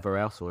chat or whatever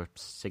else, or a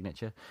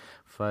signature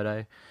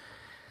photo,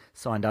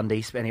 signed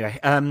undies. But anyway,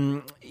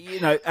 and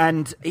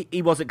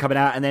he wasn't coming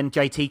out, and then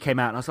JT came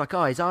out, and I was like,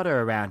 oh, is Arda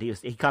around?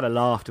 He kind of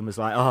laughed and was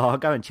like, oh, I'll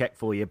go and check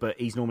for you, but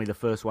he's normally the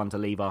first one to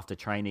leave after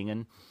training.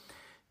 And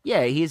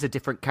yeah, he is a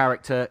different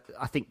character.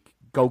 I think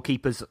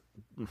goalkeepers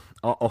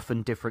are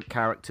often different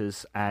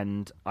characters,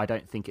 and I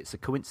don't think it's a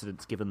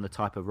coincidence given the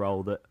type of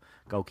role that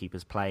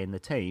goalkeepers play in the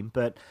team.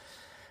 But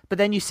But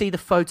then you see the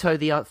photo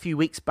a few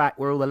weeks back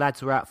where all the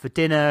lads were out for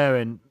dinner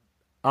and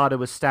Arda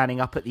was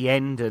standing up at the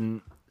end and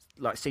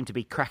like seemed to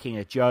be cracking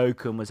a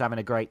joke and was having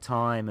a great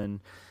time. And,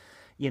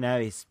 you know,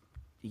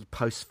 he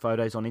posts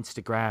photos on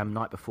Instagram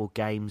night before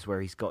games where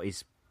he's got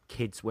his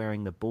kids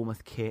wearing the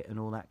Bournemouth kit and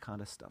all that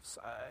kind of stuff.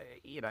 So,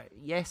 you know,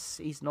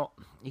 yes, he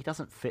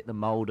doesn't fit the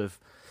mould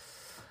of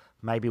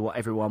maybe what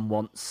everyone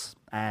wants.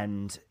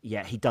 And,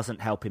 yeah, he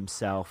doesn't help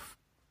himself.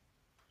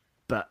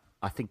 But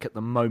I think at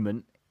the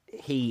moment,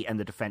 he and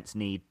the defence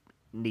need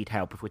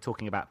help. If we're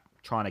talking about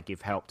trying to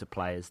give help to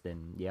players,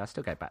 then yeah, I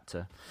still go back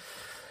to,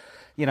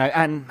 you know,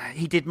 and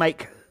he did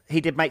make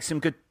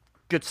some good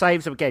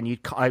saves. Again,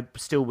 I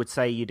still would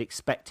say you'd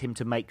expect him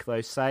to make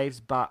those saves,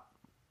 but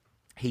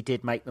he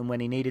did make them when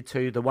he needed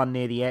to. The one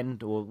near the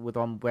end, or with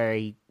one where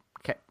he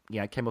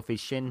came off his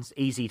shins,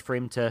 easy for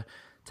him to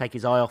take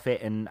his eye off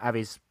it and have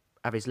his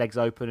legs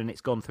open, and it's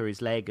gone through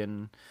his leg,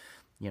 and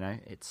you know,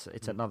 it's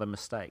another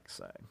mistake.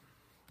 So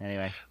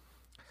anyway.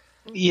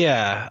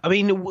 Yeah, I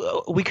mean,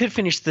 we could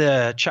finish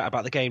the chat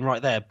about the game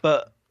right there,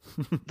 but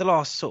the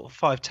last sort of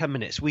 5-10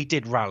 minutes, we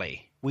did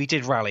rally,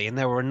 and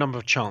there were a number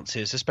of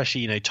chances,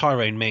 especially, you know,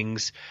 Tyrone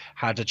Mings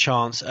had a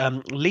chance.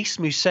 Lys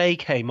Mousset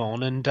came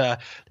on, and there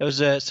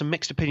was some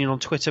mixed opinion on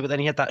Twitter, but then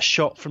he had that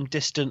shot from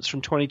distance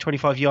from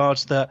 20-25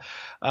 yards that,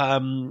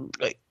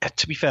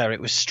 to be fair, it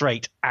was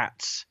straight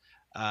at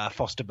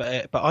Foster,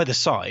 but either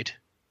side,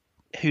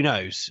 who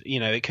knows? You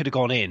know, it could have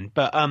gone in.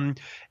 But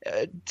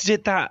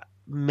did that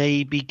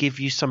maybe give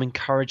you some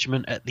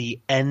encouragement at the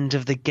end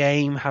of the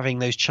game, having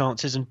those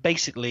chances? And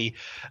basically,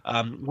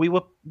 we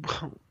were,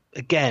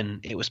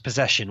 again, it was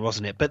possession,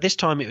 wasn't it? But this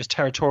time it was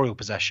territorial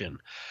possession.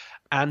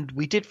 And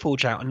we did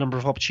forge out a number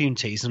of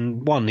opportunities.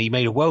 And one, he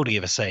made a worldie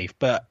of a save.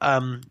 But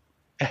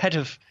ahead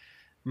of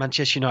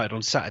Manchester United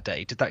on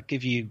Saturday, did that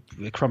give you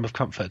a crumb of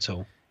comfort at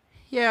all?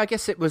 Yeah, I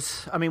guess it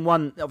was. I mean,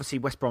 one, obviously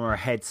West Brom are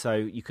ahead, so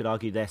you could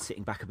argue they're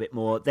sitting back a bit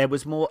more. There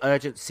was more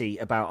urgency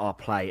about our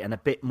play and a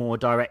bit more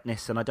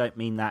directness, and I don't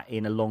mean that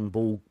in a long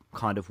ball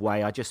kind of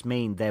way. I just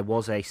mean there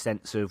was a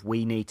sense of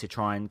we need to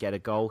try and get a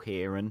goal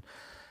here. And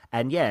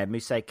yeah,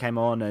 Mousset came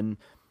on and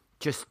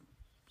just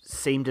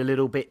seemed a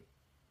little bit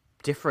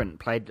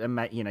different. Played,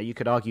 you know, you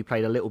could argue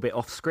played a little bit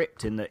off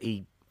script in that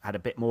he had a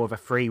bit more of a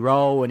free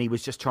role and he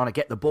was just trying to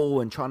get the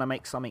ball and trying to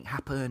make something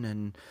happen.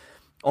 And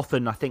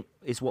often, I think,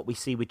 is what we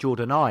see with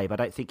Jordan Ibe. I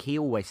don't think he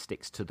always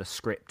sticks to the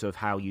script of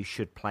how you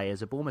should play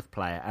as a Bournemouth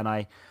player. And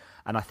I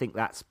think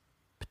that's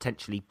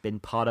potentially been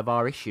part of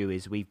our issue,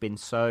 is we've been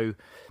so,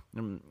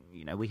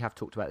 you know, we have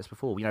talked about this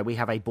before. You know, we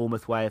have a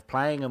Bournemouth way of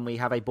playing and we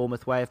have a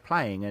Bournemouth way of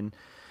playing. And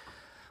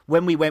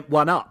when we went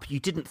 1-up,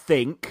 you didn't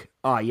think,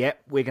 we're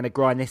going to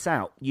grind this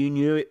out. You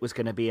knew it was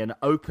going to be an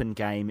open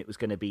game. It was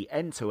going to be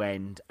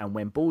end-to-end. And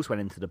when balls went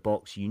into the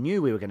box, you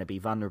knew we were going to be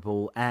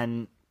vulnerable.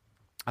 And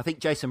I think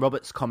Jason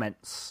Roberts'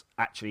 comments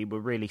actually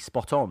were really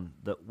spot on,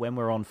 that when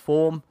we're on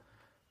form,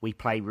 we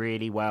play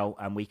really well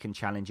and we can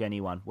challenge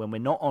anyone. When we're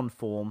not on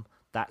form,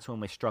 that's when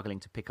we're struggling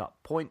to pick up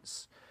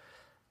points.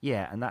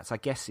 Yeah, and that's, I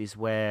guess, is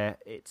where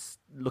it's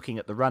looking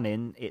at the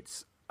run-in.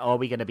 It's, are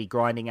we going to be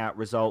grinding out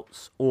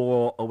results,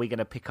 or are we going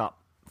to pick up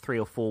 3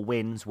 or 4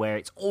 wins where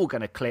it's all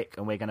going to click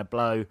and we're going to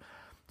blow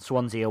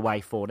Swansea away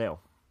 4-0?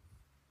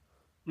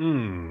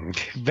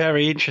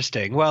 Very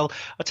interesting. Well,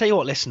 I'll tell you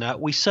what, listener,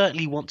 we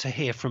certainly want to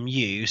hear from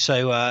you.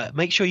 So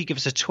make sure you give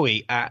us a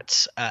tweet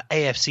at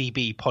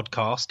AFCB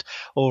podcast,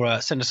 or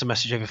send us a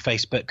message over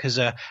Facebook, because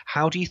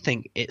how do you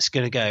think it's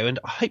going to go? And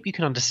I hope you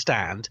can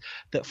understand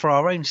that for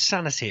our own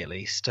sanity, at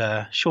least,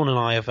 Sean and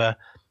I have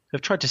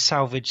tried to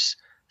salvage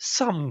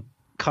some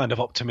kind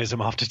of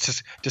optimism after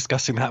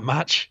discussing that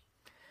match.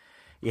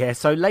 Yeah,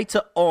 so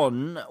later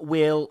on,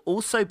 we'll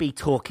also be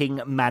talking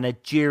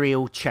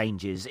managerial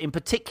changes. In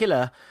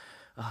particular,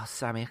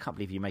 Sammy, I can't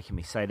believe you're making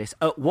me say this.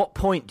 At what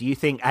point do you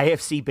think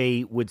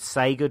AFCB would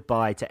say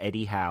goodbye to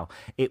Eddie Howe?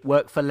 It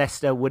worked for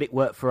Leicester, would it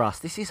work for us?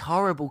 This is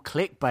horrible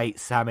clickbait,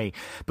 Sammy.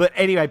 But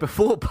anyway,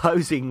 before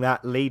posing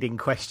that leading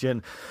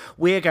question,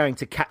 we're going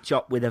to catch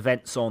up with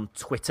events on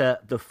Twitter,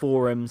 the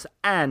forums,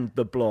 and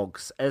the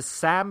blogs, as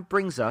Sam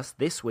brings us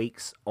this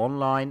week's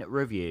online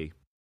review.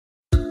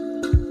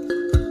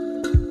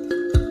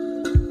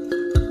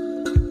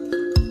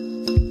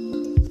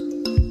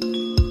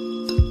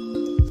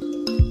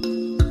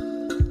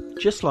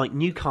 Just like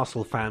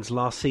Newcastle fans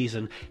last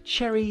season,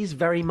 Cherries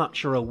very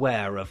much are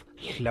aware of...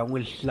 No,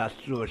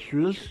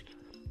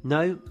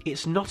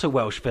 it's not a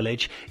Welsh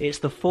village, it's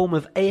the form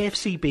of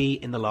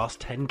AFCB in the last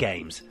 10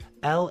 games.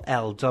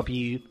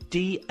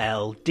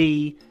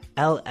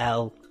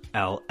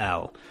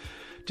 LLWDLDLLL.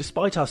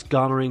 Despite us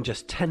garnering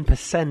just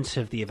 10%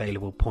 of the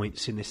available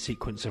points in this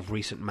sequence of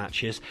recent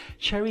matches,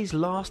 Cherry's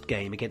last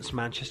game against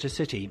Manchester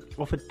City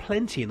offered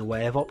plenty in the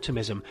way of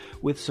optimism,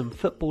 with some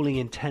footballing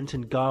intent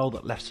and guile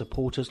that left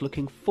supporters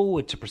looking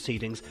forward to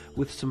proceedings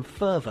with some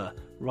fervour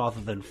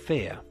rather than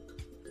fear.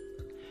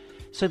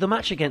 So the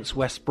match against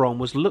West Brom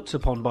was looked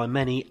upon by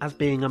many as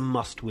being a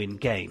must-win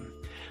game.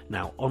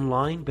 Now,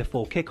 online,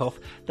 before kickoff,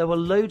 there were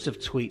loads of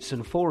tweets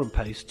and forum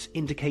posts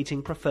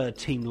indicating preferred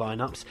team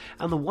lineups,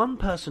 and the one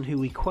person who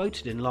we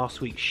quoted in last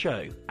week's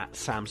show, at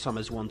Sam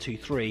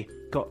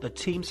Summers123, got the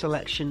team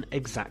selection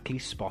exactly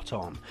spot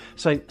on.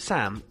 So,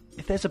 Sam,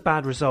 if there's a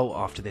bad result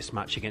after this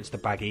match against the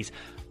Baggies,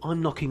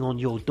 I'm knocking on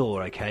your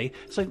door, okay?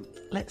 So,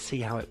 let's see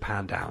how it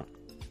panned out.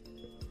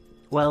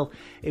 Well,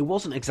 it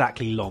wasn't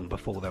exactly long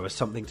before there was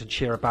something to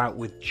cheer about,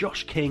 with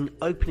Josh King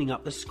opening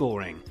up the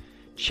scoring.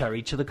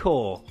 Cherry to the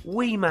core.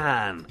 Wee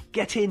man!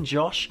 Get in,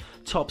 Josh!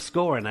 Top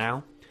scorer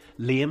now.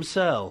 Liam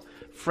Searle.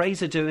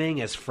 Fraser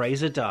doing as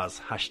Fraser does.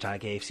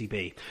 Hashtag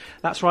AFCB.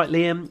 That's right,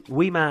 Liam.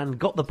 Wee man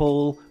got the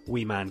ball,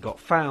 Wee man got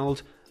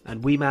fouled,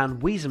 and Wee man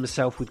wheezes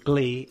himself with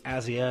glee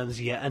as he earns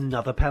yet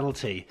another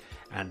penalty.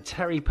 And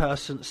Terry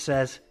Persson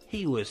says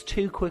he was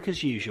too quick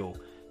as usual.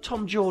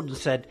 Tom Jordan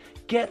said,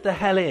 get the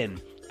hell in.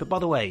 But by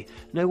the way,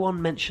 no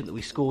one mentioned that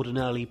we scored an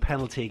early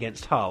penalty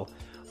against Hull.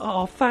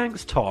 Oh,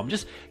 thanks, Tom.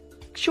 Just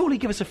surely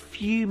give us a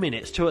few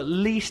minutes to at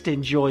least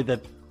enjoy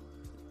the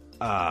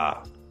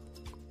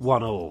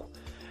 1-1.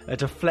 A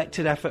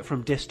deflected effort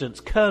from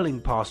distance,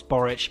 curling past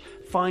Boric,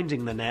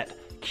 finding the net,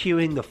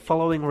 cueing the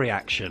following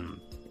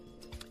reaction.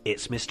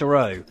 It's Mr.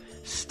 O.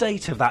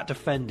 State of that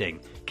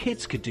defending.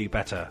 Kids could do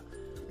better.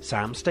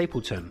 Sam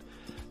Stapleton.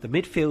 The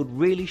midfield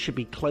really should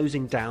be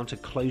closing down to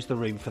close the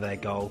room for their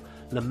goal,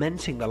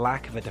 lamenting the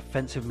lack of a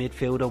defensive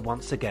midfielder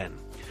once again.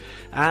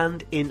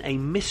 And in a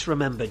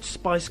misremembered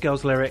Spice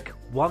Girls lyric,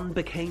 one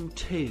became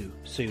two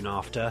soon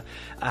after,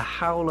 a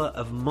howler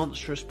of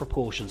monstrous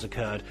proportions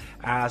occurred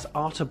as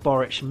Artur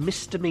Boric's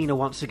misdemeanour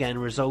once again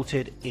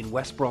resulted in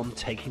West Brom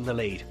taking the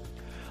lead.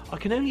 I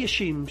can only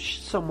assume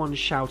someone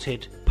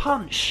shouted,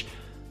 punch!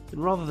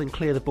 And rather than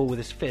clear the ball with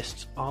his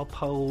fists, our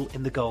pole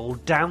in the goal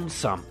downed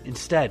some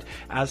instead,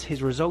 as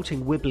his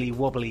resulting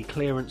wibbly-wobbly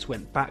clearance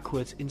went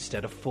backwards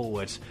instead of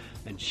forwards.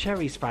 And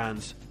Cherries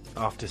fans,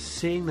 after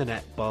seeing the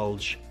net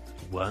bulge,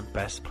 weren't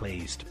best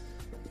pleased.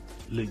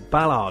 Luke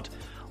Ballard.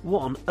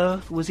 What on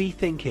earth was he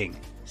thinking?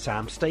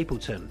 Sam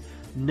Stapleton.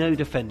 No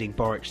defending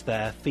Boric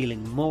there,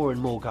 feeling more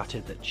and more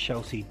gutted that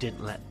Chelsea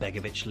didn't let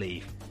Begovic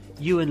leave.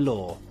 Ewan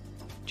Law.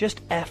 Just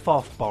F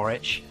off,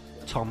 Boric.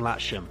 Tom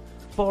Latcham.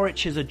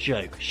 Boric is a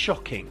joke.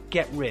 Shocking.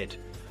 Get rid.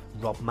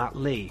 Rob Matt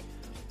Lee.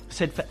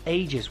 Said for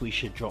ages we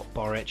should drop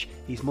Boric.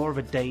 He's more of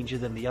a danger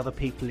than the other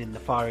people in the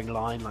firing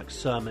line like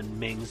Sermon,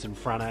 Mings and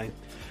Frano.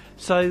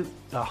 So,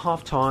 at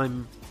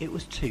half-time, it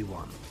was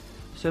 2-1.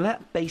 So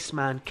let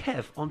baseman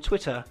Kev on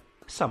Twitter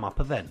sum up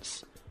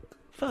events.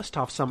 First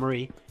half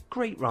summary,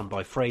 great run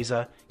by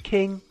Fraser.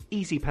 King,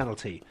 easy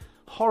penalty.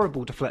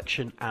 Horrible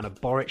deflection and a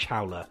Boric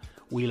howler.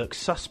 We look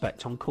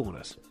suspect on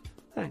corners.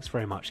 Thanks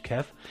very much,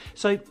 Kev.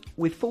 So,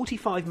 with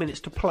 45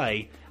 minutes to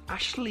play,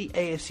 Ashley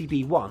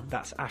AFCB1,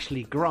 that's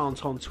Ashley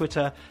Grant on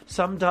Twitter,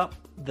 summed up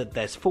that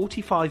there's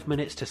 45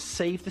 minutes to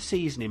save the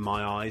season in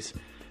my eyes.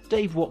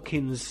 Dave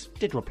Watkins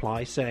did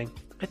reply saying,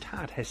 a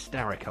tad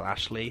hysterical,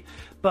 Ashley,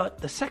 but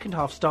the second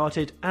half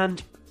started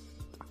and,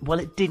 well,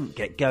 it didn't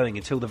get going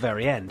until the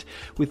very end,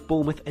 with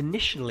Bournemouth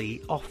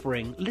initially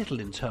offering little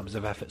in terms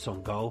of efforts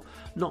on goal,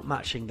 not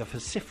matching the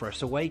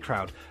vociferous away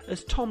crowd,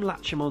 as Tom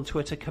Latcham on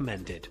Twitter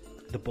commended.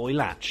 The boy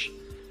Latch.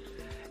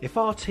 If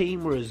our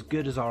team were as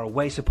good as our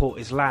away support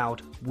is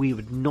loud, we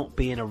would not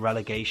be in a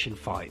relegation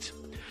fight.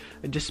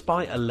 And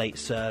despite a late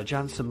surge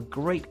and some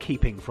great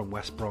keeping from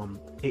West Brom,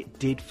 it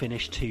did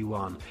finish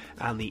 2-1,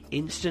 and the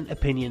instant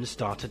opinions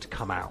started to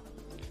come out.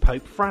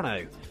 Pope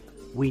Frano.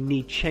 We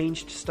need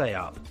change to stay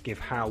up. Give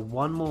Howe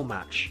one more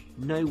match.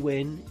 No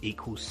win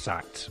equals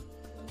sacked.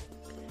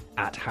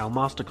 At Howe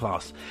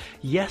Masterclass.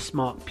 Yes,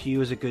 Mark Pugh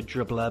is a good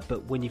dribbler,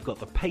 but when you've got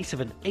the pace of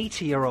an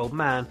 80-year-old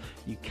man,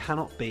 you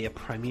cannot be a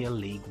Premier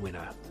League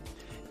winner.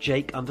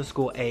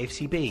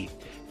 Jake_AFCB.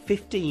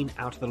 15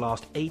 out of the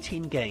last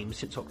 18 games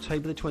since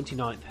October the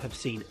 29th have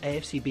seen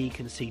AFCB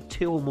concede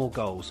 2 or more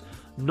goals.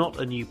 Not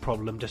a new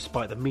problem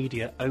despite the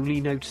media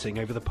only noticing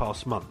over the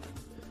past month.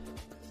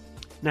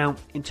 Now,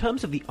 in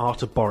terms of the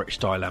Artur Boric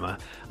dilemma,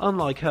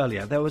 unlike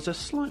earlier, there was a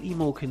slightly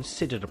more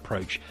considered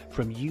approach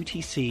from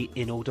UTC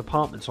in all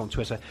departments on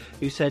Twitter,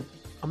 who said,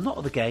 I'm not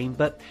of the game,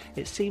 but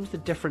it seems the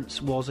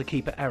difference was a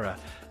keeper error,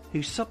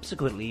 who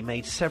subsequently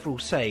made several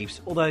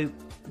saves, although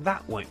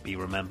that won't be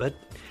remembered.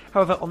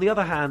 However, on the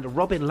other hand,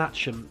 Robin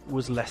Latcham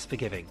was less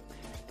forgiving.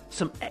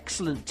 Some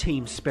excellent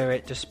team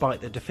spirit despite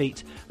the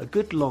defeat, a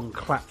good long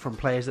clap from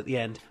players at the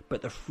end,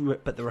 but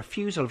the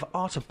refusal of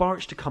Artur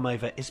Boric to come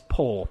over is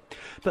poor.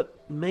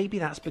 But maybe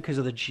that's because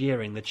of the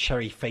jeering the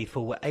Cherry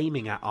faithful were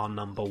aiming at our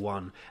number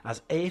one,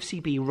 as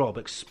AFCB Rob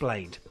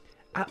explained.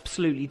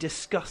 Absolutely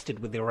disgusted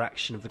with the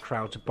reaction of the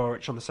crowd to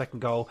Boric on the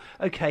second goal.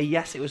 Okay,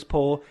 yes, it was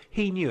poor,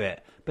 he knew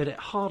it, but it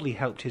hardly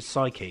helped his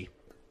psyche.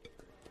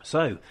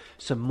 So,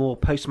 some more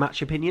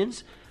post-match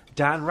opinions.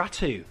 Dan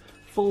Ratu.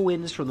 4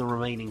 wins from the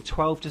remaining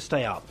 12 to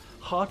stay up.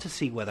 Hard to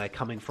see where they're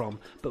coming from,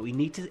 but we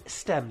need to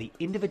stem the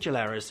individual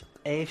errors.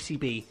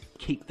 AFCB,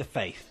 keep the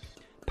faith.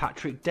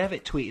 Patrick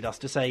Devitt tweeted us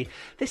to say,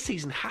 this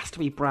season has to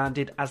be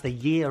branded as the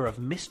year of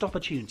missed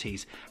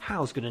opportunities.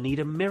 Howe's going to need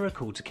a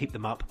miracle to keep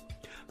them up.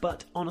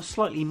 But on a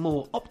slightly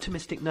more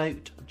optimistic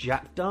note,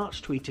 Jack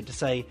Darch tweeted to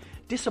say,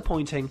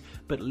 disappointing,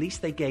 but at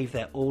least they gave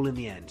their all in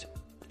the end.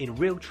 In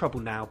real trouble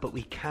now, but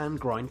we can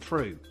grind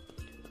through.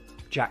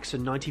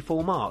 Jackson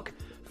 94 Mark.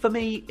 For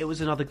me, it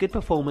was another good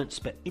performance,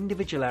 but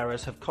individual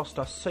errors have cost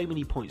us so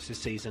many points this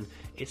season,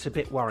 it's a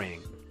bit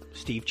worrying.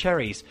 Steve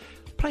Cherries.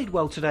 Played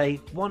well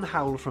today, one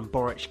howl from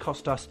Boric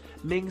cost us,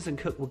 Mings and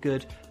Cook were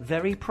good,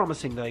 very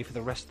promising though for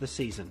the rest of the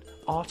season.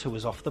 Arter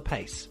was off the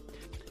pace.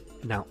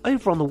 Now,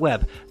 over on the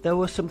web, there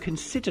were some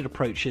considered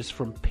approaches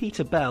from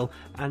Peter Bell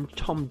and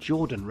Tom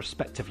Jordan,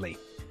 respectively.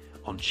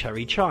 On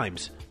Cherry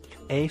Chimes,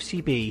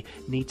 AFCB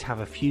need to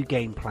have a few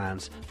game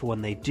plans for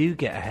when they do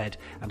get ahead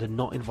and are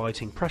not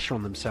inviting pressure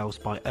on themselves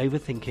by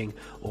overthinking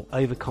or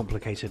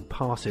overcomplicated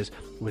passes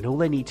when all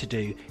they need to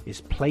do is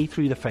play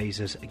through the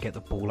phases and get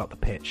the ball up the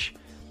pitch.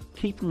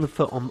 Keeping the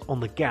foot on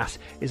the gas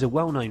is a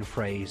well-known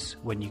phrase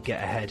when you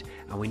get ahead,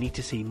 and we need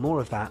to see more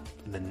of that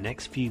in the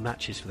next few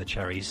matches for the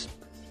Cherries.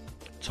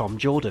 Tom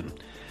Jordan.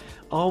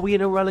 Are we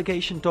in a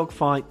relegation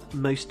dogfight?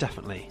 Most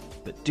definitely.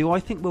 But do I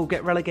think we'll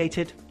get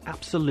relegated?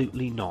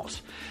 Absolutely not.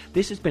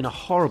 This has been a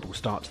horrible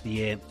start to the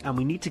year and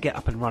we need to get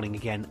up and running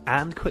again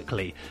and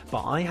quickly,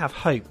 but I have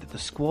hope that the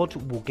squad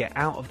will get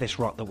out of this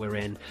rut that we're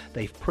in.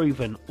 They've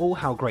proven all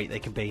how great they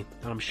can be,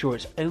 and I'm sure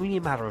it's only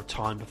a matter of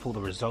time before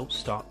the results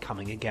start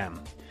coming again.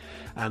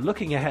 And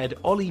looking ahead,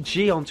 Ollie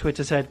G on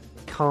Twitter said,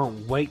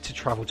 can't wait to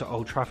travel to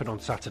Old Trafford on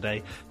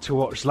Saturday to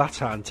watch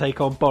Zlatan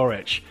take on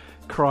Boric.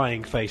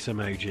 Crying face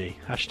emoji.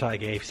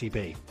 Hashtag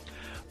AFCB.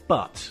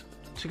 But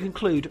to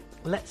conclude,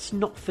 let's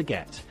not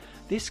forget,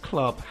 this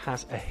club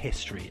has a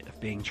history of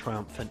being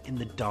triumphant in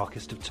the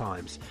darkest of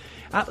times.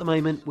 At the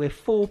moment, we're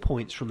 4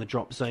 points from the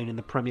drop zone in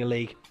the Premier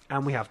League,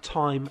 and we have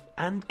time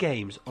and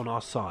games on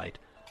our side.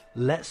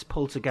 Let's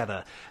pull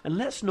together, and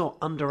let's not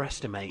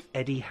underestimate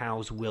Eddie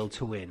Howe's will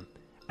to win.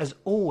 As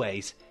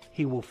always,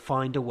 he will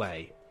find a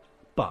way.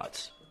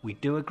 But we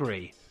do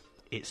agree,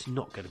 it's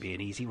not going to be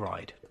an easy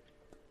ride.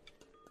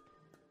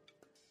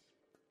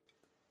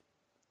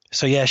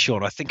 So yeah,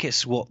 Sean, I think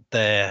it's what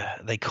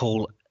they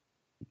call,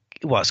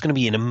 well, it's going to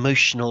be an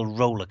emotional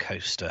roller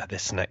coaster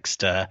this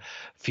next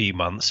few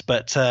months.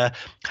 But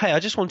hey,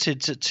 I just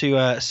wanted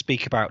to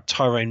speak about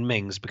Tyrone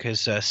Mings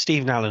because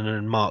Stephen Allen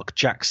and Mark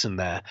Jackson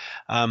there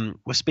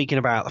were speaking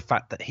about the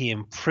fact that he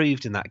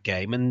improved in that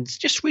game. And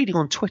just reading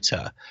on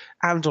Twitter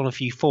and on a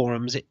few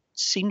forums, it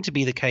seemed to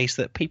be the case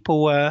that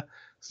people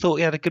thought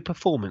he had a good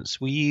performance.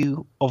 Were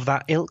you of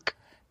that ilk?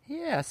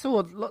 Yeah, I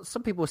saw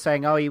some people were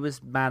saying, oh, he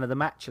was man of the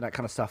match and that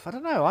kind of stuff. I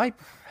don't know. I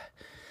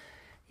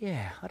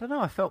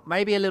felt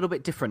maybe a little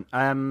bit different.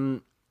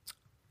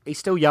 He's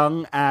still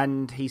young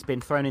and he's been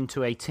thrown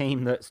into a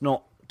team that's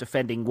not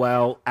defending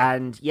well.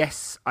 And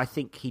yes, I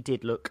think he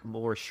did look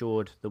more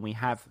assured than we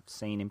have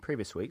seen in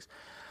previous weeks.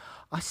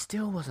 I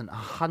still wasn't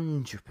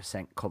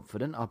 100%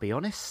 confident, I'll be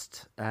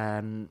honest.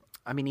 I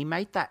mean, he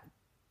made that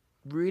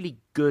really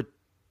good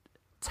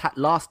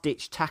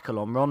last-ditch tackle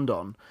on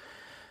Rondon,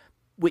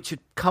 which had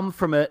come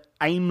from an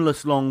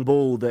aimless long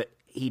ball that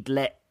he'd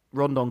let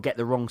Rondon get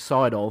the wrong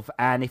side of.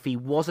 And if he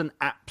wasn't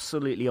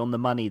absolutely on the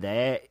money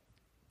there,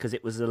 because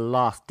it was a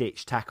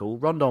last-ditch tackle,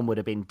 Rondon would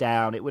have been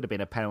down, it would have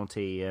been a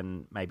penalty,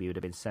 and maybe he would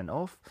have been sent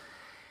off.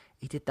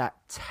 He did that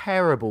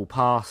terrible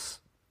pass,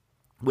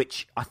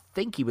 which I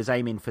think he was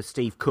aiming for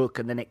Steve Cook,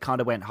 and then it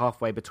kind of went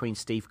halfway between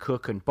Steve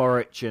Cook and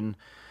Boric, and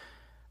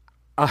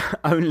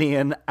only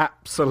an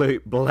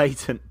absolute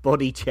blatant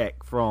body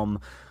check from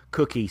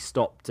Cookie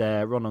stopped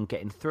Rondon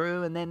getting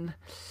through. And then,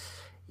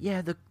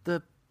 yeah,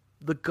 the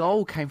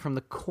goal came from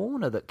the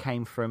corner that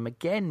came from,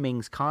 again,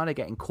 Mings kind of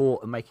getting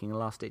caught and making a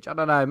last ditch. I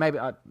don't know, maybe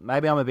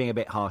I'm being a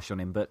bit harsh on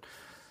him, but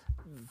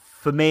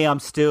for me, I'm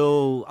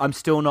still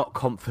not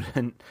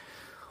confident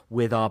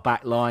with our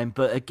back line.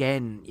 But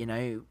again, you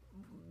know,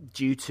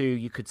 due to,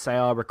 you could say,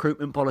 our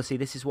recruitment policy,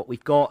 this is what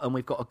we've got, and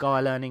we've got a guy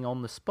learning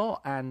on the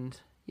spot, and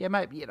yeah,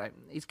 maybe, you know,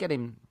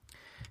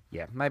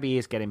 maybe he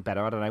is getting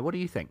better. I don't know. What do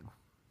you think?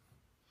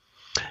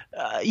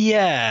 I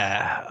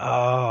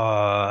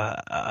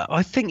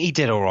think he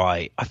did all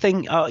right. I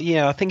think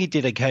he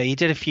did okay. He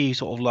did a few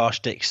sort of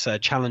last-ditch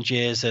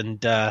challenges,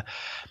 and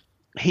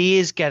he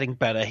is getting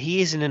better.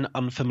 He is in an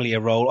unfamiliar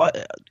role.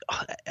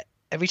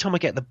 Every time I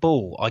get the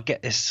ball, I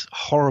get this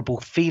horrible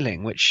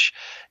feeling, which,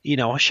 you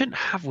know, I shouldn't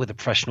have with a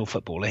professional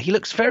footballer. He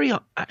looks very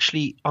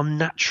actually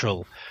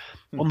unnatural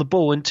on the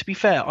ball, and to be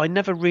fair, I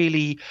never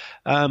really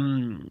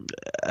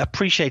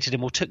appreciated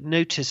him or took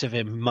notice of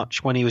him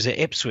much when he was at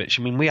Ipswich.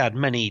 I mean, we had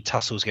many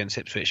tussles against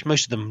Ipswich,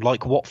 most of them,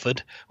 like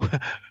Watford,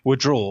 were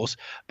draws,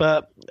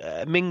 but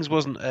Mings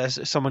wasn't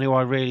someone who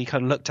I really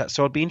kind of looked at,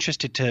 so I'd be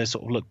interested to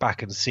sort of look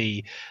back and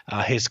see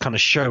his kind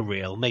of show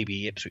reel.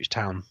 Maybe Ipswich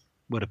Town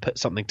would have put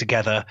something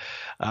together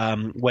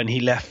when he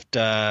left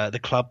the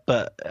club.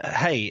 But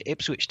hey,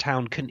 Ipswich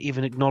Town couldn't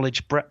even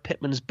acknowledge Brett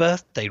Pitman's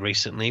birthday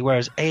recently,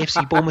 whereas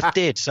AFC Bournemouth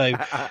did. So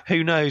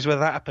who knows whether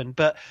that happened.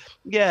 But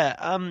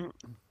yeah,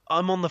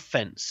 I'm on the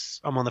fence.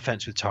 I'm on the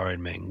fence with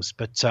Tyrone Mings,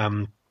 but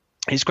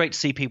it's great to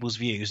see people's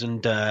views.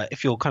 And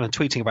if you're kind of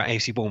tweeting about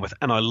AFC Bournemouth,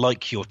 and I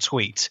like your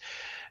tweet,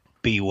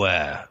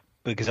 beware,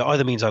 because it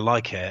either means I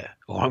like it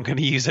or I'm going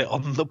to use it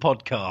on the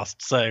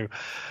podcast. So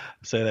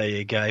there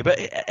you go. But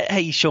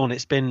hey, Sean,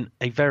 it's been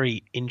a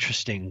very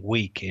interesting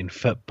week in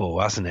football,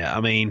 hasn't it?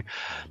 I mean,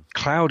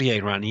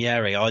 Claudio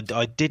Ranieri,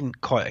 I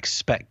didn't quite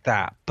expect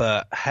that,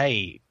 but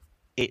hey,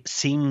 it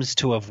seems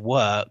to have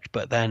worked.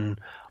 But then,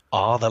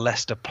 are the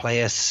Leicester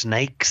players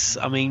snakes?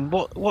 I mean,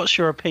 what's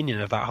your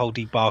opinion of that whole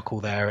debacle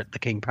there at the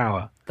King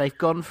Power? They've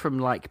gone from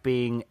like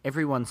being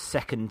everyone's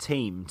second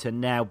team to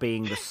now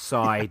being the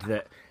side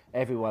that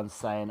everyone's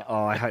saying,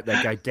 "Oh, I hope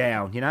they go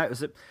down." You know,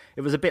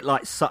 it was a bit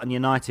like Sutton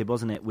United,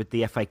 wasn't it, with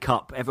the FA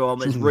Cup? Everyone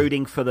was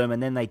rooting for them,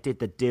 and then they did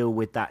the deal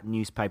with that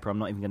newspaper I'm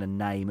not even going to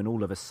name, and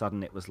all of a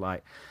sudden it was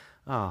like,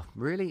 "Oh,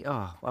 really?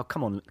 Oh, well,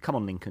 come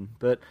on, Lincoln."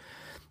 But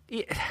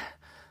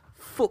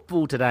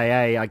football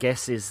today, I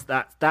guess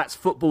that's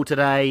football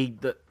today.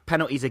 That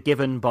penalties are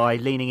given by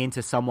leaning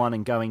into someone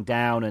and going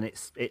down, and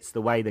it's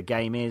the way the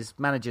game is.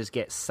 Managers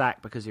get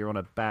sacked because you're on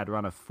a bad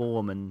run of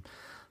form, and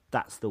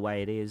that's the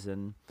way it is.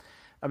 And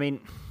I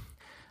mean,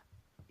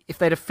 if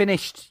they'd have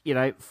finished,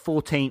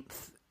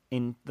 14th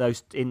in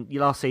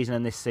last season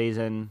and this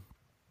season,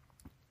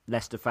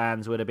 Leicester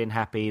fans would have been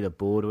happy. The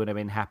board would have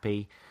been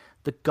happy.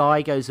 The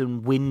guy goes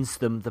and wins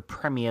them the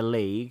Premier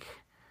League,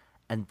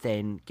 and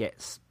then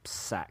gets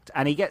sacked.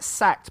 And he gets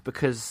sacked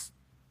because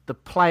the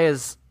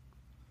players,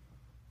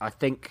 I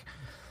think,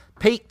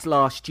 peaked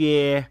last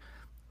year.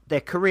 Their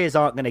careers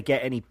aren't going to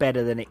get any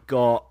better than it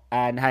got.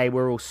 And, hey,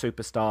 we're all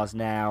superstars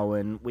now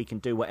and we can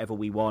do whatever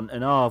we want.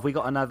 And, have we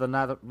got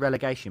another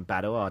relegation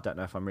battle? I don't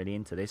know if I'm really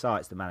into this.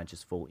 It's the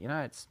manager's fault.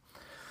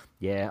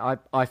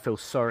 I feel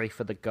sorry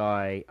for the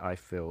guy. I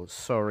feel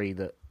sorry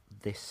that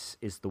this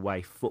is the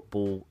way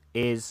football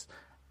is.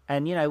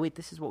 And,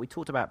 this is what we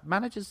talked about.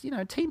 Managers,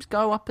 teams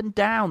go up and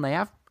down. They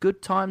have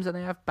good times and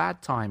they have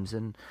bad times.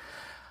 And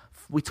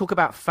we talk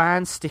about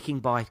fans sticking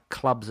by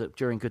clubs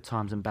during good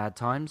times and bad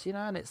times,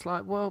 and it's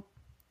like, well,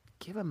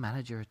 give a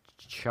manager a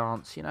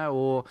chance,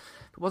 or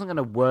if it wasn't going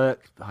to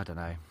work, I don't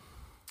know.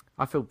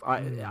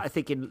 I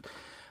think in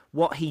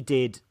what he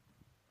did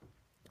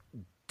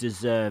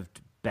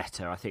deserved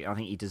better. I think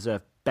he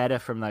deserved better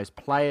from those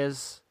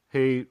players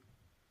who,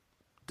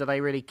 do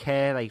they really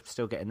care? They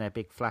still get in their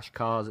big flash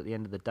cars at the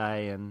end of the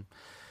day. And,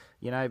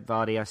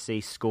 Vardy, I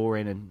see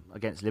scoring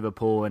against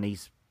Liverpool, and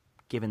he's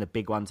giving the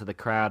big one to the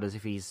crowd as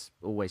if he's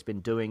always been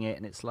doing it.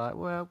 And it's like,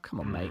 well,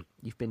 come on, mate.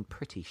 You've been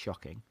pretty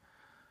shocking.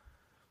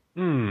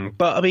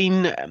 But, I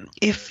mean,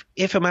 if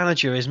a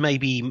manager is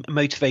maybe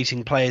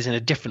motivating players in a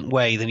different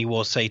way than he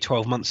was, say,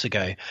 12 months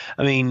ago,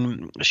 I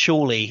mean,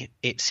 surely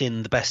it's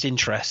in the best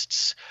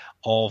interests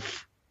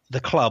of the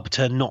club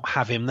to not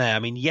have him there. I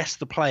mean, yes,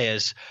 the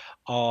players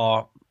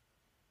are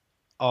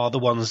the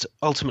ones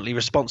ultimately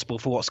responsible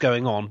for what's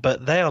going on,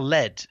 but they are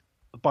led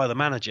by the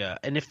manager.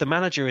 And if the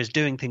manager is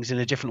doing things in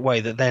a different way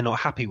that they're not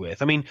happy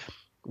with, I mean,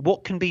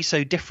 what can be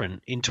so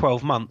different in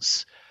 12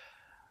 months?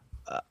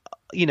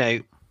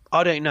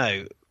 I don't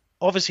know.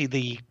 Obviously,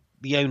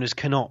 the owners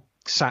cannot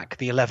sack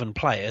the 11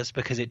 players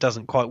because it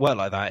doesn't quite work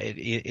like that.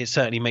 It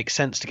certainly makes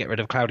sense to get rid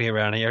of Claudio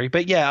Ranieri.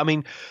 But yeah, I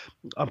mean,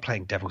 I'm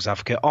playing devil's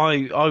advocate.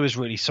 I was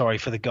really sorry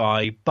for the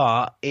guy,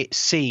 but it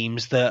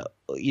seems that,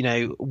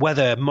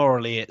 whether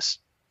morally it's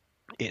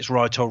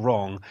right or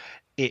wrong,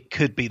 it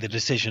could be the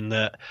decision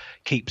that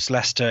keeps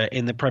Leicester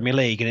in the Premier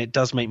League. And it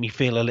does make me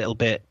feel a little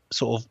bit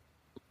sort of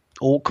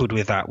awkward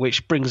with that,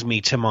 which brings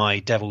me to my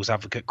devil's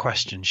advocate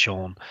question,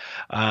 Sean.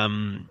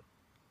 I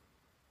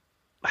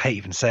hate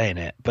even saying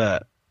it,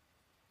 but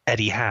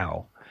Eddie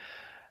Howe,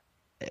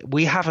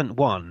 we haven't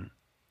won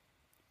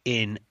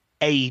in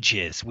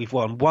ages. We've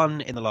won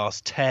one in the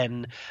last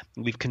 10.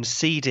 We've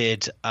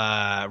conceded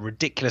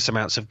ridiculous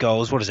amounts of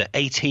goals. What is it,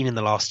 18 in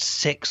the last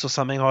 6 or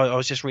something? I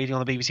was just reading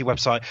on the BBC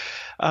website.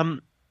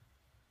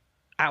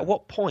 At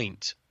what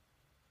point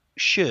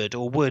should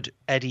or would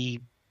Eddie,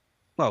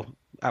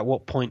 at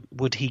what point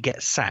would he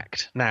get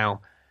sacked?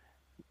 Now,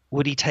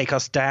 would he take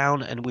us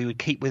down and we would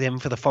keep with him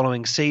for the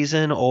following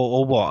season,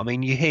 or what? I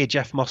mean, you hear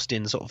Jeff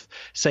Mostyn sort of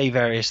say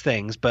various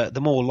things, but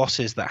the more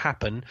losses that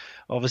happen,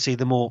 obviously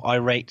the more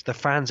irate the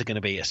fans are going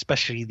to be,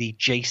 especially the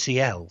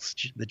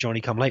JCLs, the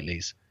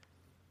Johnny-come-latelys.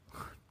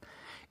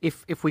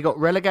 If we got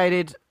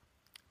relegated,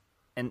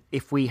 and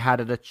if we had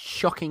a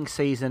shocking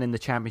season in the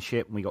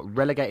Championship, and we got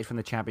relegated from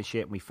the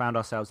Championship, and we found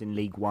ourselves in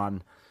League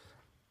One,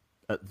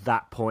 at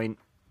that point,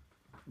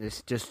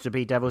 this, just to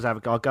be devil's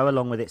advocate, I'll go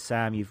along with it,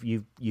 Sam.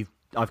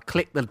 I've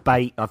clicked the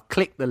bait. I've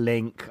clicked the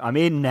link. I'm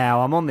in now.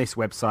 I'm on this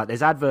website.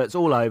 There's adverts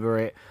all over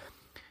it.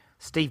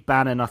 Steve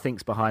Bannon, I think,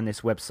 is behind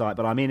this website,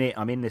 but I'm in it.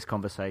 I'm in this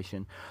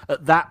conversation.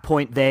 At that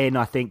point, then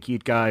I think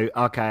you'd go,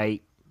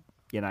 okay,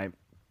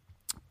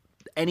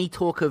 any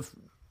talk of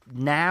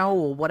now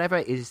or whatever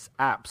is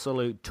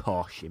absolute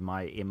tosh in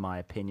my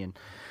opinion.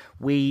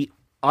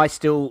 I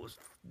still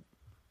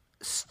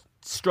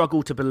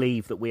struggle to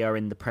believe that we are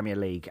in the Premier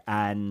League,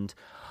 and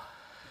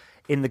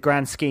in the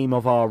grand scheme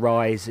of our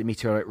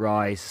meteoric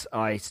rise,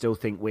 I still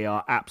think we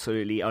are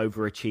absolutely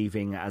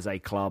overachieving as a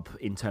club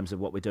in terms of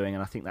what we're doing,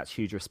 and I think that's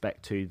huge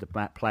respect to the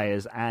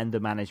players and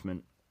the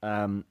management.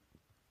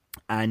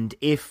 And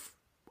if,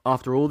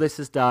 after all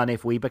this is done,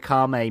 if we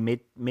become a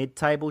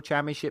mid-table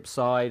championship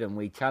side and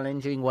we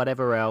challenging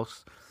whatever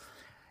else,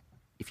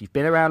 if you've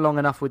been around long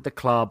enough with the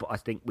club, I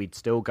think we'd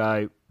still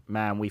go,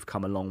 man, we've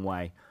come a long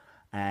way.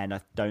 And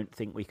I don't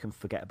think we can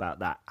forget about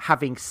that.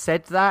 Having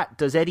said that,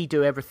 does Eddie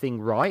do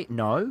everything right?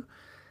 No.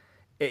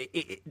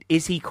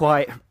 Is he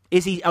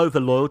over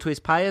loyal to his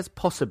players?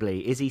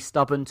 Possibly. Is he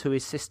stubborn to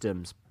his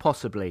systems?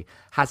 Possibly.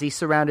 Has he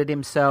surrounded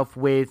himself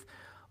with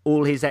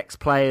all his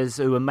ex-players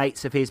who are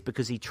mates of his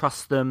because he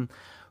trusts them,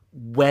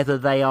 whether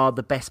they are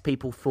the best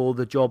people for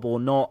the job or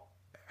not?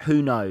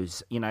 Who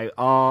knows? You know,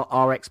 are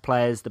our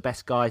ex-players the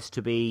best guys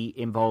to be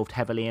involved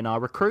heavily in our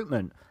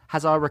recruitment?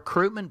 Has our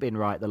recruitment been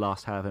right the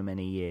last however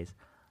many years?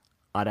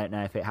 I don't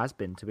know if it has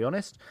been, to be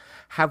honest.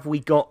 Have we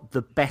got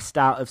the best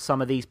out of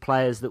some of these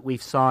players that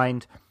we've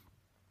signed?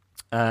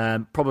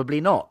 Probably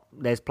not.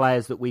 There's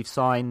players that we've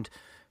signed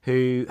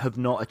who have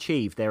not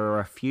achieved. There are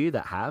a few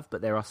that have,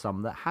 but there are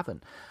some that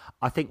haven't.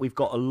 I think we've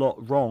got a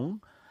lot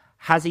wrong.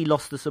 Has he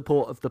lost the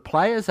support of the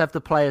players? Have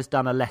the players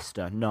done a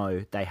Leicester?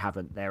 No, they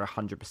haven't. They're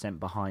 100%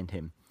 behind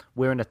him.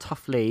 We're in a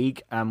tough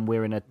league and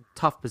we're in a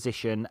tough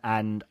position,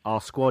 and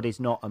our squad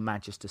is not a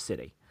Manchester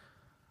City.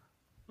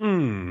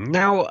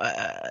 Now,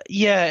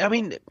 I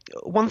mean,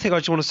 one thing I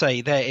just want to say,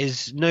 there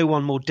is no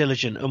one more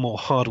diligent and more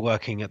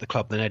hardworking at the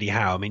club than Eddie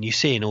Howe. I mean, you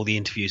see in all the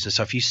interviews and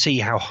stuff, you see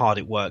how hard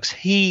it works.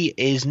 He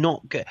is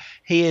not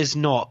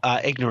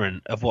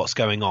ignorant of what's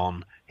going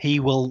on.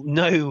 He will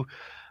know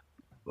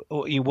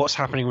what's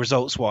happening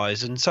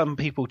results-wise, and some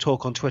people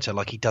talk on Twitter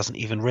like he doesn't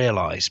even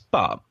realise.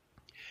 But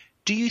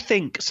do you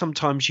think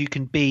sometimes you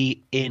can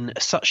be in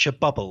such a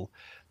bubble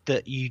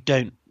that you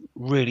don't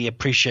really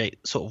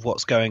appreciate sort of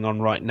what's going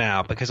on right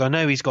now? Because I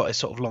know he's got his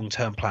sort of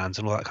long-term plans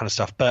and all that kind of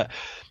stuff, but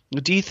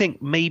do you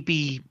think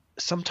maybe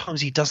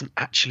sometimes he doesn't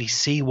actually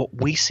see what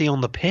we see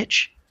on the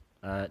pitch?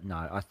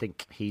 No, I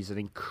think he's an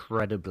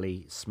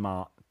incredibly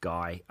smart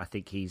guy. I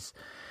think he's,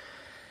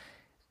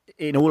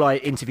 in all our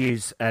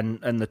interviews and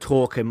the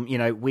talk, and you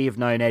know, we have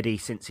known Eddie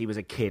since he was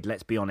a kid.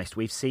 Let's be honest,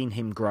 we've seen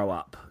him grow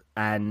up,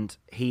 and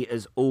he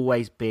has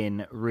always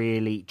been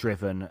really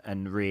driven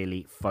and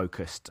really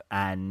focused.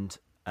 And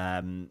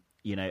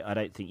you know, I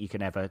don't think you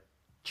can ever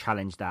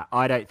challenge that.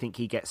 I don't think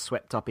he gets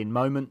swept up in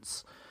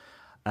moments,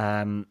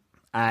 and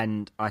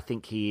I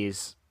think he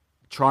is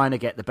trying to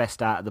get the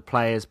best out of the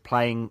players,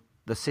 playing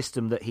the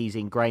system that he's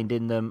ingrained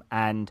in them.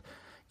 And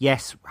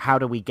yes, how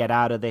do we get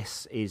out of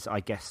this is, I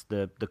guess,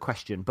 the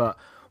question. But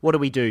what do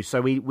we do?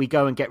 So we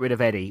go and get rid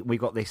of Eddie. We've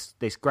got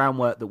this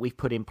groundwork that we've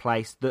put in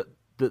place that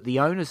the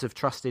owners have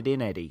trusted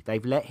in Eddie.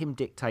 They've let him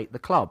dictate the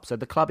club. So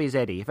the club is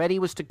Eddie. If Eddie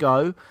was to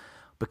go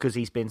because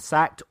he's been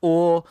sacked,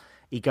 or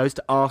he goes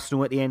to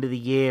Arsenal at the end of the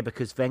year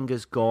because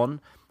Wenger's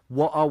gone,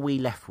 what are we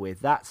left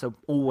with? That's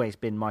always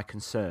been my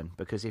concern,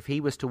 because if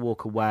he was to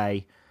walk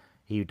away,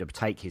 he would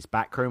take his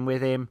backroom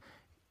with him.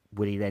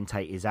 Would he then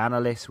take his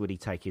analysts? Would he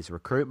take his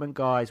recruitment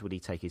guys? Would he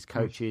take his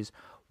coaches?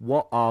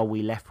 What are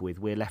we left with?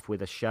 We're left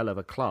with a shell of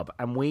a club.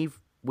 And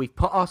we've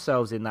put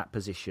ourselves in that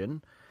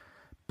position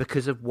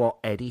because of what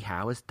Eddie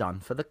Howe has done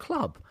for the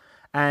club.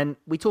 And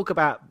we talk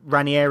about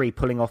Ranieri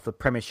pulling off the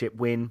Premiership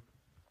win.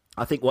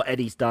 I think what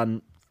Eddie's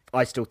done,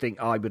 I still think,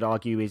 I would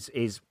argue,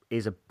 is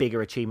a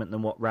bigger achievement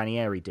than what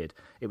Ranieri did.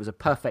 It was a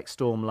perfect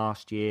storm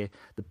last year.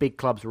 The big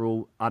clubs were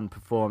all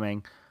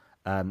underperforming.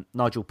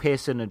 Nigel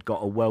Pearson had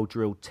got a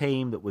well-drilled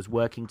team that was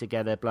working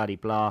together,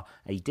 blah-de-blah.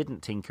 He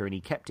didn't tinker and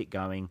he kept it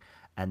going,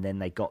 and then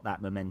they got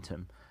that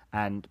momentum.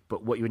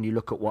 But when you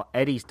look at what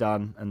Eddie's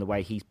done and the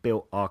way he's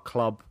built our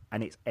club,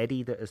 and it's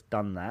Eddie that has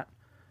done that,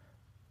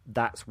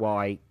 that's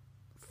why,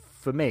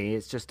 for me,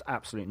 it's just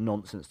absolute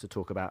nonsense to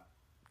talk about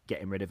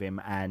getting rid of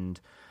him. And,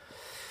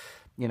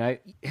 you know,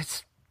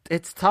 it's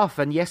tough.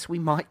 And yes, we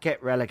might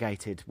get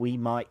relegated. We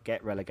might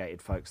get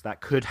relegated, folks.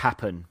 That could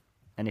happen.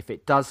 And if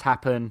it does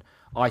happen,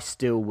 I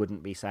still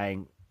wouldn't be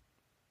saying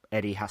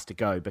Eddie has to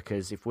go,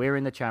 because if we're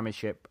in the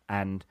Championship,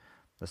 and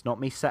that's not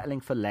me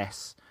settling for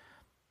less,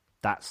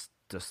 that's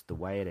just the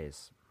way it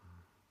is.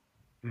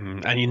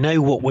 And you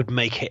know what would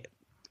make it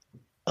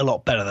a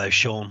lot better though,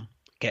 Sean?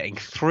 Getting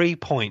 3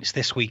 points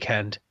this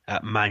weekend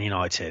at Man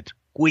United.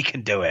 We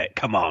can do it.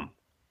 Come on.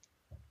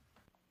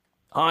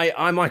 Hi,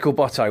 I'm Michael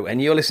Botto,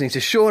 and you're listening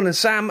to Sean and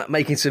Sam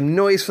making some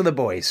noise for the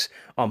boys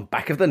on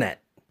Back of the Net.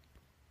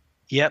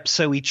 Yep,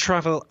 so we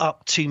travel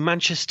up to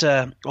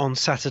Manchester on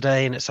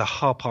Saturday, and it's a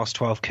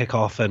 12:30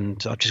 kickoff.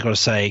 And I've just got to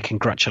say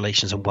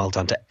congratulations and well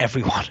done to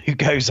everyone who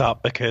goes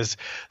up, because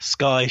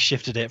Sky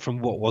shifted it from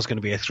what was going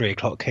to be a 3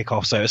 o'clock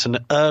kickoff. So it's an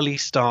early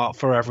start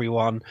for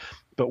everyone,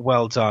 but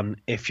well done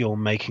if you're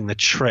making the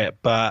trip.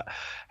 But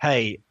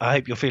hey, I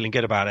hope you're feeling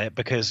good about it,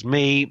 because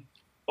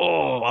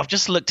I've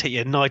just looked at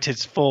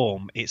United's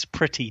form. It's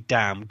pretty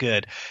damn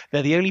good.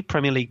 They're the only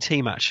Premier League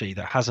team, actually,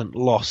 that hasn't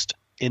lost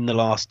in the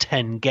last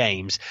 10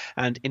 games.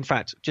 And in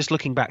fact, just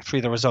looking back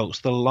through the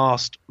results, the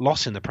last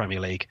loss in the Premier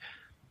League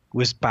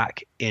was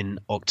back in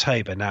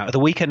October. Now, at the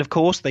weekend, of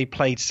course, they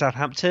played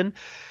Southampton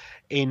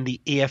in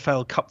the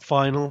EFL Cup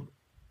final.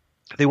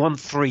 They won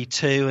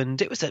 3-2,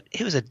 and it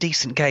was a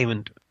decent game.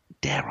 And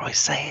dare I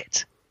say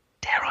it,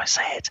 I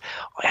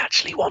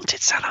actually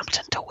wanted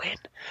Southampton to win.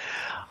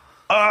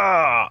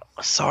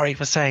 Sorry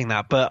for saying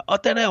that, but I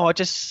don't know. I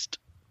just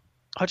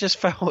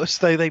felt as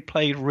though they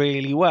played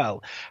really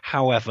well.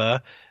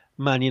 However,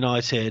 Man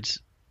United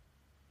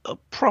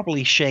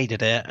probably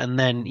shaded it, and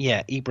then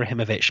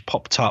Ibrahimovic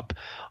popped up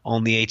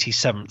on the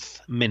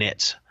 87th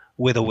minute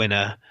with a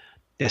winner.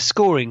 They're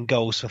scoring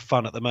goals for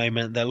fun at the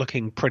moment. They're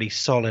looking pretty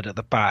solid at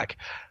the back.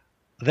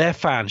 Their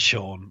fans,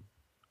 Sean,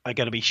 are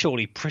going to be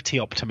surely pretty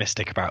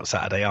optimistic about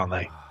Saturday, aren't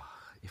they?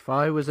 If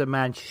I was a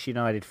Manchester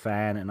United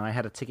fan and I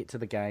had a ticket to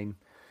the game,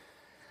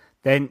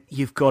 then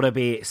you've got to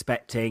be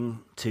expecting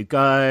to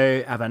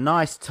go, have a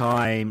nice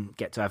time,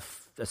 get to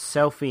have a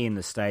selfie in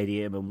the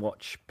stadium and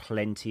watch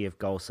plenty of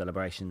goal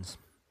celebrations.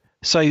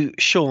 So,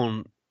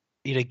 Sean,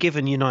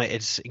 given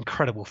United's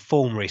incredible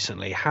form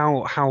recently,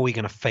 how are we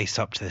going to face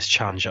up to this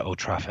challenge at Old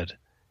Trafford?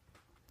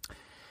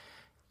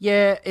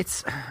 Yeah,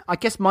 I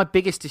guess my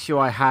biggest issue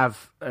I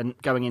have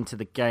going into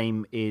the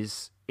game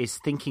is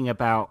thinking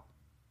about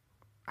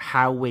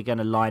how we're going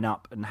to line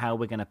up and how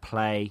we're going to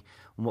play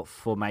and what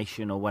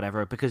formation or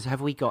whatever, because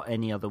have we got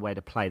any other way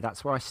to play?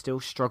 That's where I still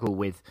struggle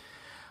with.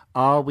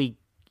 Are we,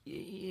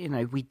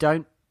 I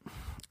don't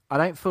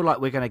feel like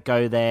we're going to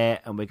go there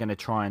and we're going to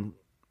try and,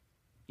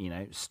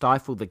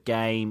 stifle the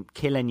game,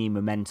 kill any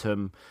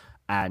momentum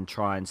and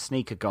try and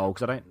sneak a goal,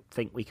 because I don't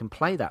think we can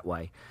play that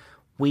way.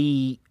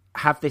 We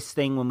have this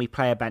thing when we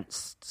play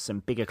against some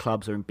bigger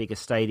clubs or in bigger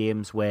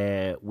stadiums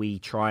where we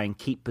try and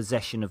keep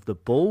possession of the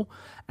ball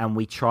and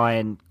we try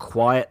and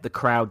quiet the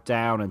crowd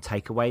down and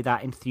take away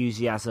that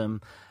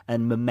enthusiasm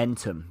and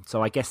momentum.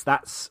 So I guess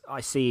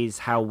I see is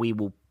how we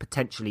will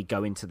potentially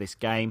go into this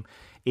game,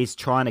 is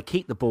trying to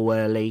keep the ball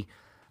early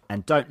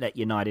and don't let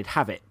United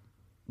have it.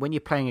 When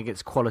you're playing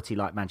against quality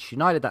like Manchester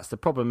United, that's the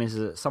problem, is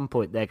that at some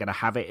point they're going to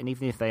have it, and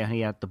even if they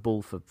only had the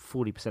ball for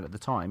 40% of the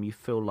time, you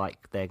feel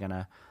like they're going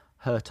to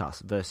hurt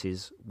us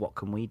versus what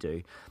can we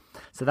do.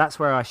 So that's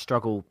where I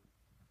struggle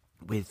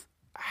with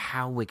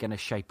how we're going to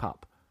shape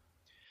up.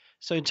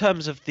 So in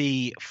terms of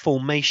the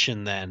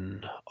formation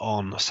then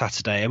on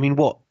Saturday, I mean,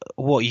 what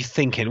are you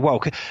thinking?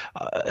 Well,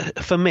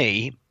 for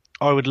me,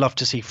 I would love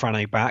to see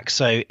Frano back.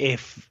 So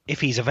if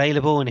he's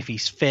available and if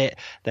he's fit,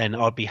 then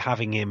I'd be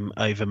having him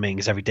over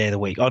Mings every day of the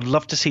week. I'd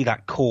love to see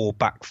that core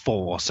back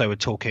four. So we're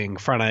talking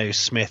Frano,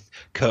 Smith,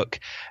 Cook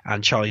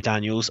and Charlie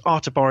Daniels.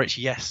 Artur Boruc,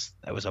 yes,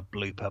 there was a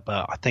blooper,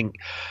 but I think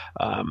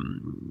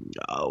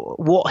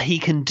what he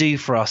can do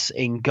for us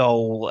in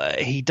goal,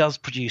 he does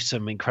produce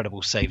some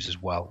incredible saves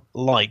as well,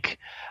 like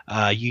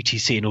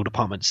UTC in all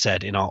departments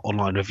said in our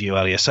online review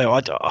earlier. So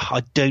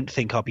I don't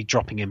think I'll be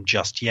dropping him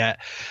just yet.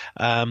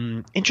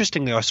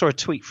 Interestingly, I saw a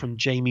tweet from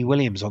Jamie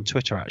Williams on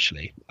Twitter,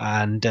 actually,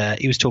 and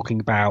he was talking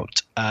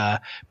about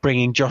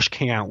bringing Josh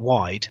King out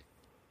wide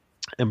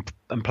and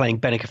playing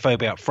Benik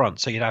Afobe up front.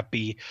 So you'd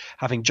be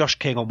having Josh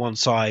King on one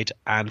side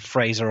and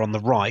Fraser on the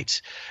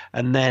right.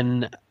 And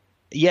then,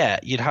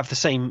 you'd have the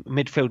same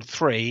midfield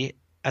three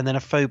and then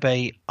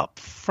Afobe up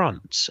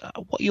front.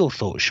 What are your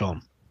thoughts,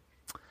 Sean?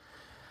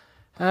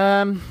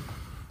 It's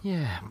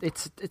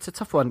a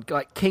tough one.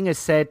 Like King has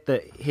said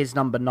that his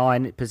number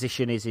 9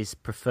 position is his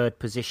preferred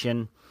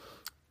position.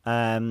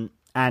 And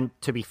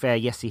to be fair,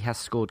 yes, he has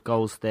scored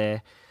goals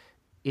there.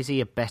 Is he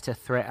a better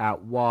threat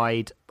out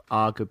wide?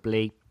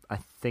 Arguably, I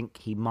think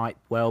he might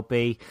well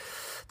be.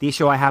 The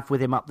issue I have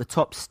with him up the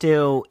top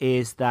still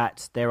is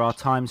that there are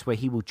times where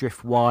he will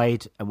drift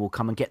wide and will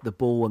come and get the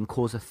ball and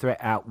cause a threat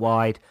out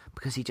wide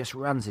because he just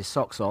runs his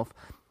socks off.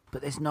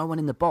 But there's no one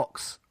in the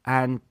box,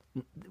 and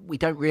we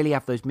don't really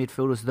have those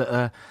midfielders that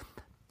are,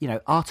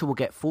 Artur will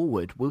get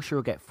forward, Wilshere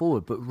will get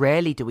forward, but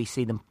rarely do we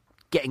see them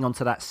getting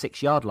onto that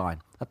 6-yard line,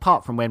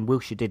 apart from when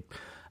Wilshere did,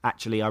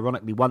 actually,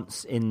 ironically,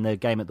 once in the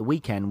game at the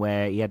weekend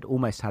where he had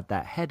almost had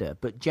that header.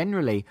 But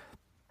generally,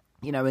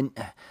 and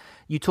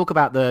you talk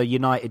about the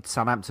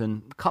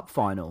United-Southampton Cup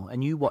final,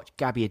 and you watch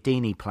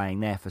Gabbiadini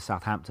playing there for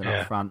Southampton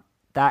up front.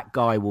 That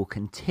guy will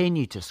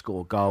continue to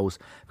score goals,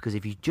 because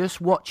if you just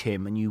watch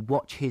him and you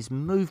watch his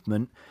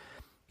movement,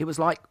 it was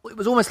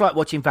almost like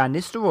watching Van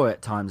Nistelrooy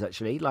at times,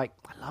 actually. Like,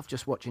 I love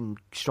just watching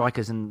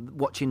strikers and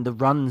watching the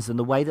runs and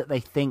the way that they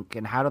think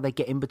and how do they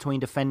get in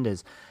between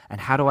defenders and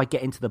how do I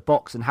get into the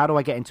box and how do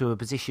I get into a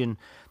position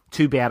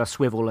to be able to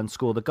swivel and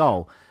score the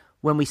goal.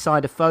 When we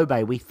signed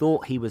Afobe, we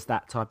thought he was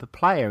that type of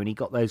player, and he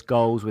got those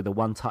goals with a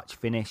one-touch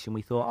finish, and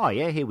we thought, oh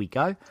yeah, here we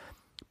go.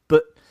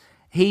 But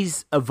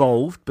he's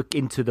evolved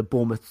into the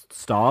Bournemouth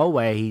style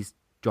where he's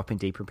dropping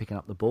deeper and picking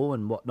up the ball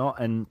and whatnot,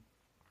 and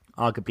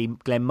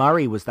arguably Glenn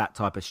Murray was that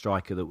type of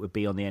striker that would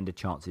be on the end of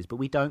chances, but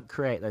we don't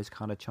create those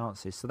kind of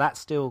chances. So that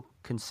still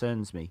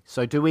concerns me.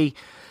 So if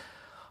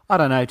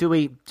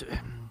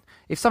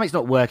something's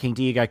not working,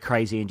 do you go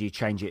crazy and do you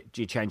change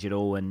it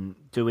all? And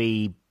do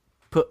we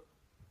put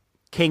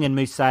King and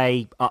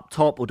Mousset up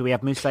top, or do we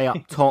have Mousset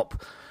up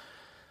top?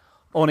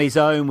 on his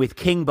own with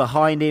King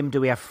behind him?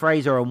 Do we have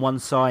Fraser on one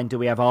side? Do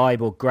we have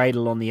Ibe or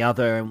Gradle on the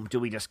other? And do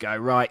we just go,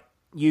 right,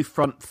 you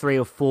front 3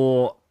 or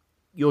 4,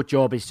 your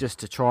job is just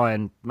to try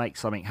and make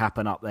something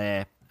happen up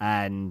there,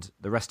 and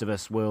the rest of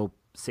us will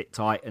sit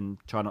tight and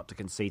try not to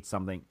concede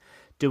something?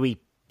 Do we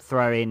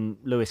throw in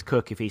Lewis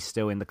Cook if he's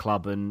still in the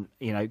club and,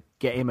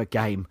 get him a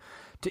game?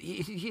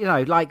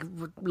 Like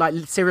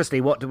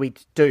seriously, what do we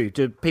do?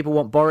 Do people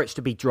want Boric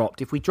to be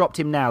dropped? If we dropped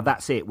him now,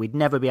 that's it. We'd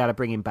never be able to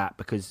bring him back,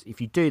 because if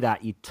you do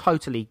that, you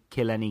totally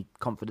kill any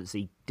confidence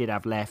he did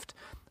have left,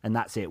 and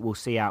that's it. We'll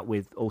see out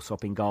with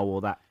Allsop in goal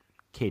or that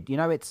kid.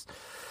 I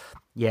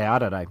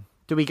don't know.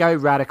 Do we go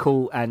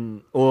radical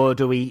or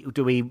do we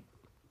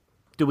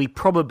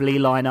probably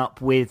line up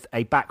with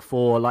a back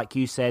four, like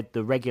you said,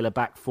 the regular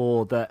back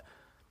four that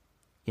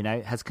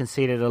has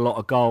conceded a lot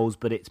of goals,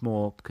 but it's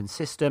more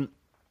consistent?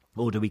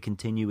 Or do we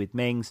continue with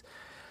Mings?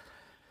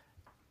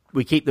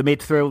 We keep the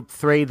midfield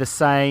 3 the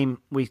same.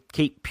 We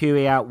keep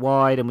Pewey out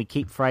wide, and we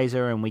keep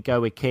Fraser, and we go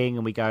with King,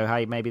 and we go,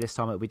 hey, maybe this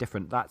time it'll be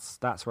different.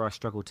 That's where I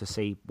struggle to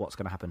see what's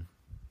going to happen.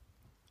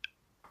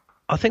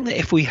 I think that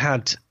if we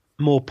had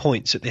more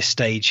points at this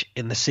stage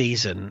in the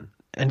season,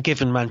 and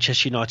given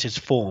Manchester United's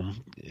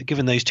form,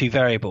 given those 2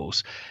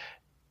 variables,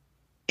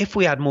 if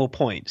we had more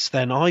points,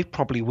 then I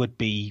probably would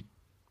be,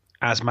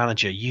 as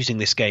manager, using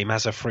this game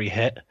as a free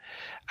hit,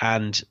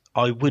 and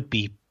I would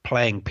be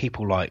playing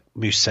people like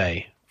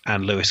Mousset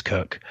and Lewis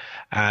Cook,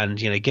 and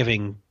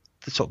giving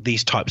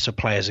these types of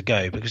players a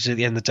go, because at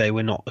the end of the day,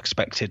 we're not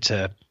expected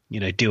to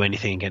do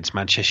anything against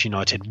Manchester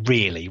United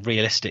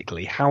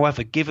realistically.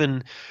 However,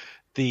 given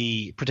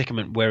the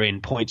predicament we're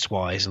in points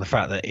wise, and the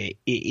fact that it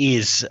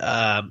is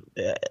a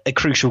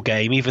crucial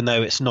game, even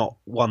though it's not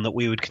one that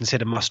we would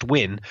consider must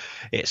win,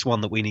 it's one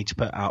that we need to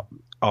put out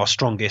our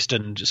strongest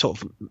and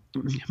sort of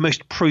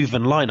most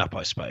proven lineup,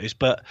 I suppose.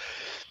 But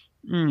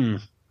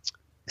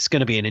it's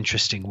going to be an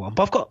interesting one.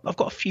 But I've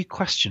got a few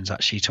questions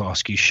actually to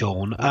ask you,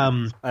 Sean.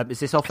 Is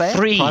this off air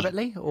 3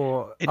 privately,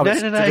 or no?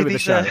 To do with the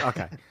show?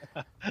 Okay.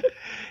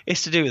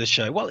 It's to do with the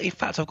show. Well, in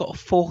fact, I've got a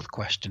 4th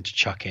question to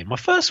chuck in. My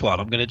first one,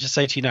 I'm going to just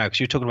say to you now, because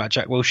you were talking about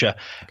Jack Wilshere.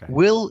 Okay.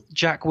 Will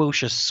Jack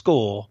Wilshere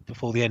score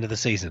before the end of the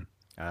season?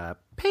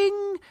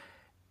 Ping.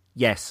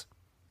 Yes.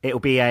 It'll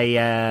be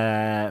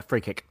a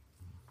free kick.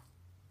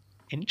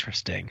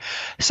 Interesting.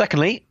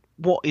 Secondly,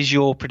 what is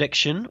your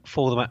prediction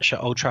for the match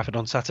at Old Trafford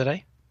on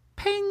Saturday?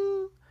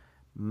 Ping.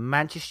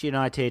 Manchester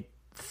United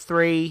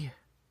 3,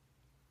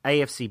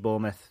 AFC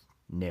Bournemouth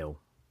 0.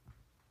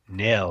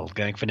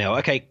 Going for 0.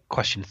 Okay,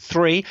 question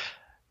 3.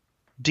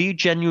 Do you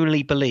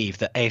genuinely believe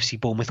that AFC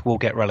Bournemouth will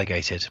get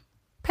relegated?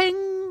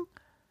 Ping.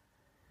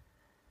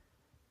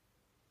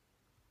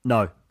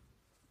 No.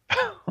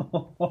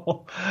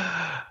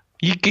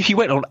 You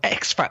went on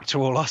X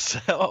Factor on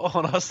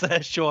us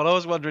there, Sean. I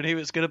was wondering who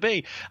it's going to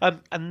be.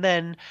 And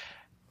then,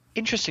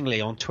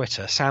 interestingly, on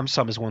Twitter, Sam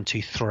Summers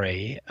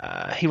 123,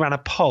 he ran a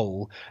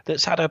poll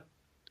that's had a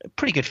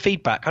pretty good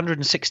feedback,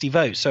 160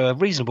 votes, so a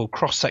reasonable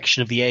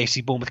cross-section of the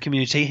AFC Bournemouth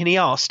community, and he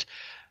asked,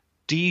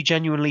 do you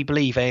genuinely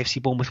believe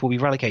AFC Bournemouth will be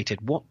relegated?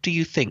 What do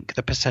you think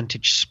the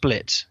percentage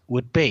split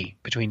would be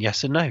between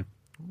yes and no?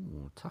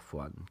 Ooh, tough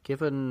one.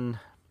 Given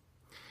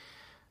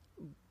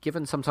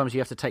sometimes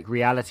you have to take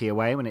reality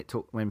away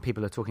when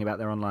people are talking about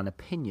their online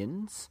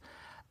opinions,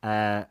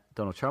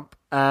 Donald Trump,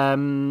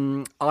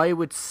 I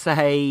would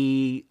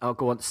say, I'll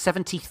go on,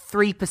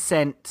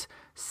 73%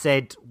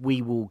 said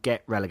we will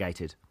get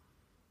relegated.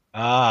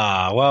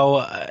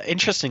 Well,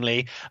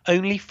 interestingly,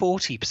 only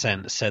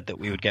 40% said that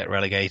we would get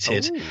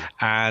relegated. Ooh.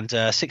 And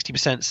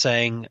 60%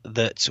 saying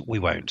that we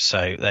won't.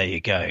 So there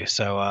you go.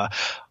 So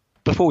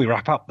before we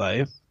wrap up,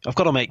 though, I've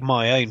got to make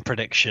my own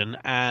prediction,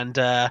 and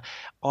I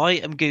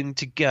am going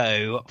to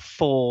go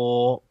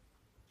for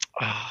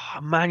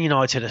Man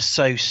United are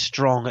so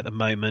strong at the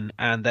moment,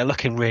 and they're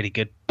looking really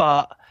good,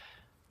 but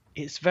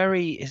it's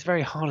very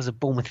hard as a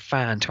Bournemouth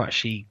fan to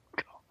actually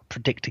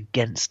predict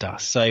against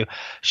us. So,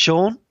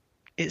 Sean,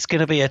 it's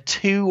going to be a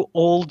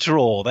 2-2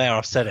 draw. There,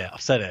 I've said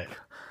it.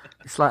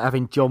 It's like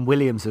having John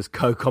Williams as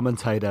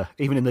co-commentator,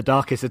 even in the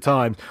darkest of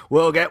times.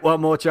 We'll get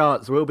one more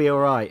chance. We'll be all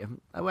right.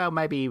 Well,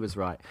 maybe he was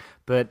right.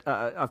 But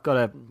I've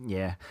got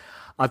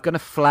to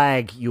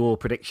flag your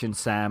prediction,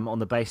 Sam, on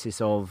the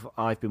basis of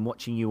I've been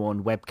watching you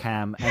on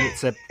webcam, and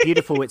it's a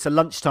beautiful, it's a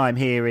lunchtime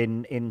here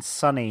in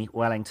sunny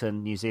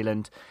Wellington, New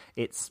Zealand.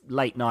 It's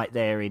late night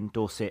there in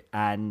Dorset,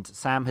 and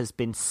Sam has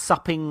been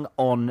supping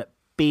on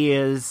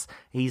beers.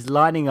 He's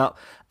lining up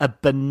a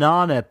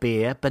banana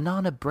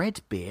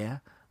bread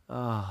beer.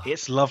 Oh,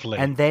 it's lovely.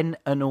 And then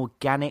an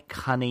organic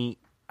honey.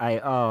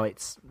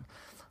 It's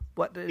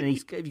what?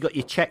 You've got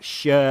your check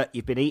shirt.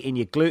 You've been eating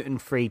your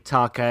gluten-free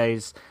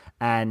tacos,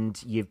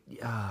 and you've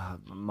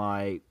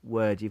my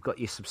word, you've got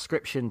your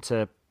subscription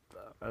to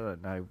I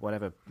don't know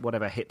whatever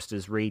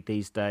hipsters read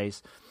these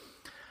days.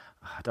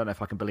 I don't know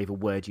if I can believe a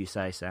word you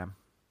say, Sam.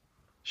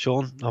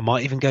 Sean, I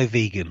might even go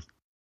vegan.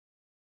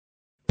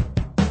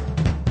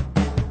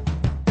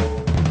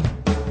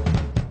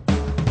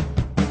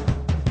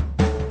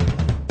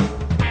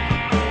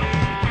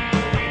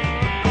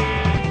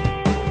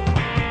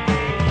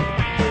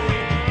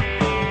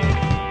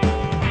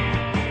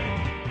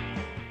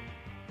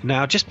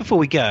 Now, just before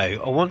we go,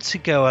 I want to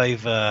go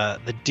over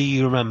the Do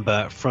You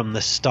Remember from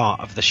the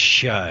start of the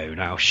show.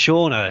 Now,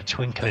 Sean had a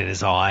twinkle in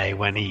his eye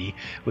when he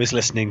was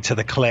listening to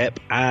the clip,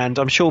 and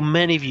I'm sure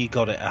many of you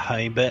got it at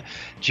home, but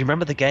do you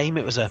remember the game?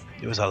 It was a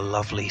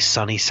lovely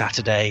sunny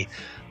Saturday.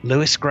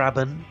 Lewis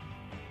Grabban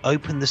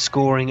opened the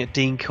scoring at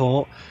Dean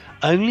Court,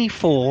 only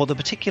for the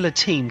particular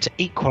team to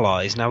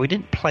equalise. Now, we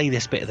didn't play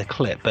this bit of the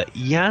clip, but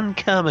Jan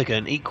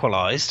Kermorgant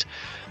equalised,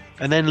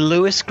 and then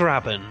Lewis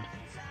Grabban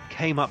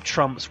came up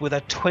trumps with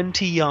a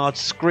 20-yard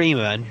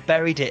screamer and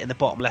buried it in the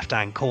bottom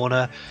left-hand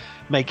corner,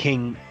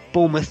 making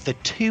Bournemouth the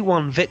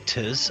 2-1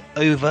 victors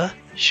over,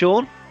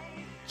 Sean?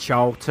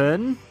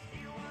 Charlton.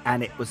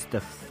 And it was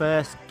the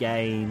first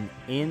game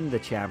in the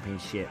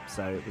Championship,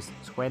 so it was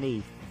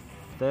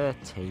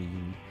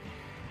 2013,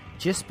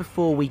 just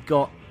before we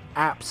got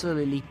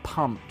absolutely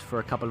pumped for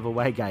a couple of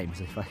away games,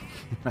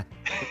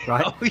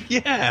 right? Oh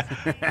yeah,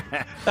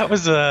 that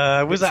was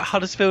that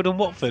Huddersfield and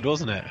Watford,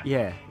 wasn't it?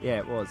 Yeah,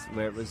 it was.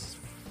 Where it was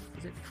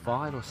it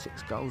 5 or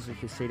 6 goals we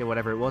could see, or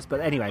whatever it was.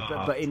 But anyway,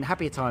 but in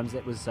happier times,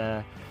 it was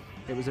a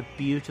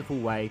beautiful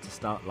way to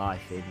start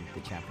life in the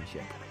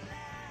Championship.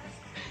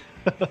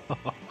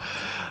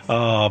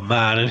 Oh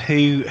man, and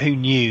who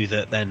knew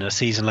that then a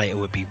season later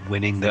would be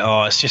winning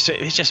it's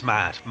just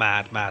mad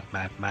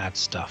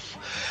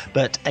stuff.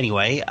 But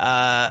anyway,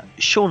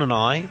 Sean and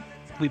I,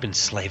 we've been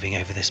slaving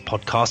over this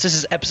podcast. This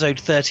is episode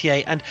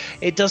 38, and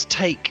it does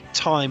take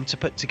time to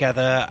put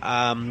together.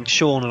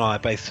 Sean and I are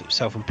both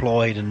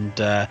self-employed,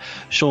 and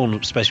Sean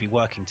was supposed to be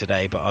working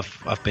today, but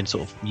I've been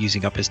sort of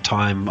using up his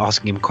time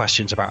asking him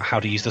questions about how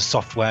to use the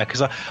software,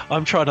 because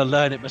I'm trying to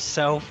learn it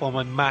myself on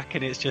my Mac,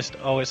 and it's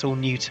all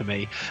new to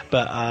me.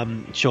 But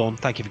Sean,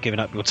 thank you for giving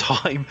up your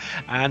time.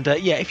 And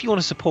if you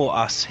want to support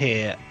us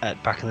here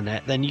at Back of the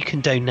Net, then you can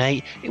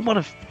donate in one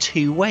of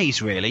two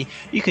ways, really.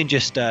 You can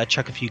just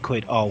chuck a few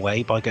quid our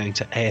way by going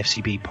to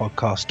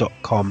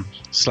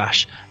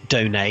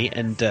afcbpodcast.com/donate,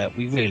 and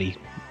we really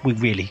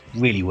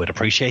would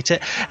appreciate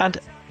it. And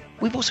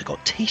we've also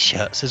got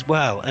t-shirts as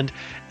well, and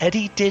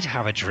Eddie did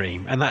have a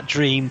dream, and that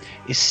dream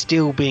is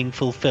still being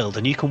fulfilled,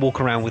 and you can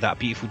walk around with that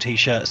beautiful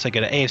t-shirt. So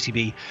go to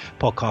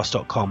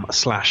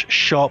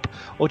afcbpodcast.com/shop,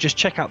 or just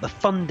check out the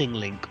funding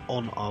link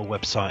on our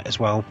website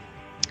as well.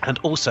 And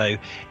also,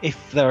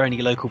 if there are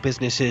any local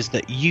businesses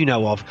that you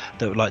know of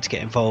that would like to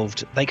get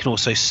involved, they can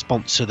also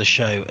sponsor the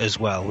show as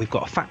well. We've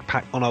got a fact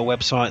pack on our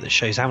website that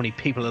shows how many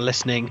people are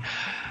listening.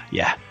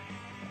 Yeah,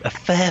 a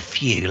fair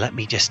few, let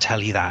me just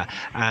tell you that.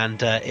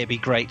 And it'd be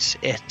great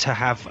to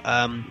have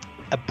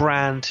a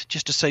brand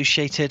just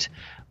associated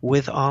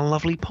with our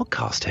lovely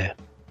podcast here.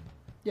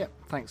 Yeah,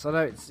 thanks. I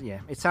know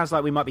it sounds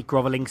like we might be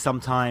grovelling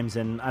sometimes,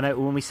 and I know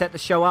when we set the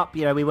show up,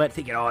 we weren't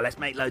thinking, let's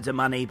make loads of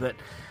money, but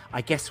I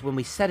guess when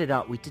we set it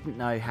up, we didn't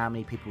know how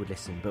many people would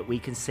listen, but we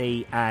can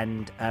see,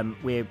 and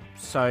we're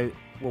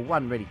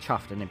really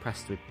chuffed and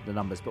impressed with the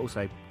numbers, but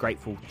also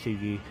grateful to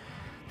you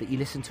that you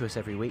listen to us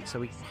every week.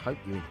 So we hope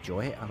you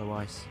enjoy it.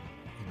 Otherwise,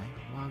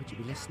 why would you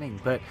be listening?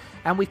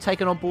 And we've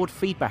taken on board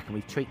feedback, and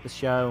we've tweaked the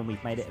show, and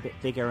we've made it a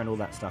bit bigger and all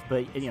that stuff.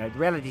 But the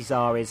realities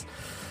is,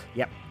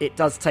 it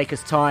does take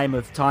us time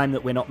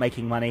that we're not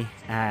making money,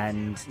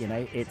 and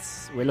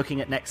we're looking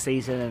at next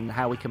season and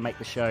how we can make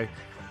the show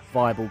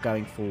viable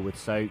going forward.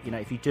 So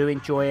if you do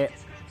enjoy it,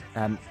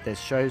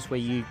 there's shows where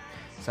you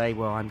say,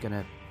 well, I'm going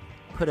to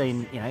put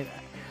in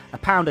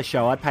 £1 a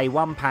show. I pay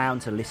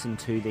 £1 to listen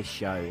to this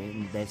show,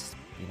 and there's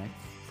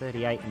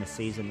 38 in a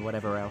season,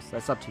 whatever else.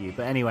 That's up to you.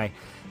 But anyway,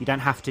 you don't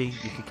have to. You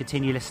can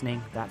continue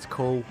listening. That's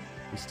cool.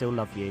 We still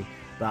love you.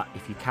 But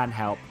if you can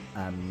help,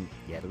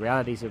 the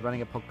realities of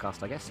running a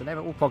podcast, I guess. So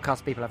never all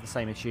podcast people have the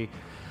same issue,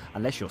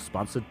 unless you're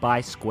sponsored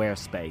by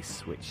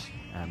Squarespace, which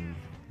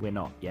we're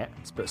not yet.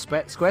 But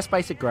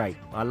Squarespace are great.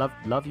 I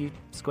love you,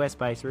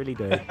 Squarespace. Really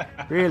do.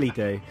 Really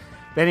do.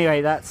 But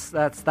anyway,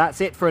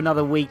 that's it for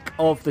another week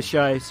of the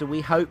show. So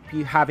we hope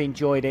you have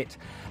enjoyed it.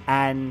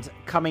 And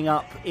coming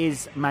up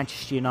is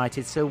Manchester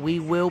United. So we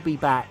will be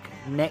back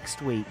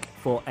next week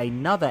for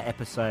another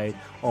episode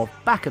of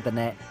Back of the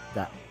Net,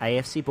 the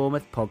AFC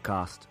Bournemouth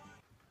podcast.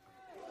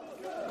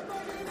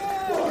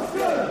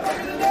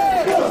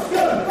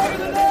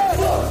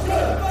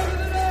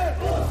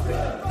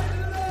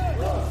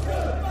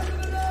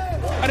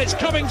 And it's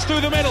Cummings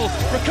through the middle,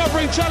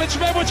 recovering challenge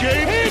from Edwards.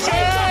 Here's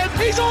Hayter!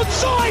 He's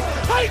onside!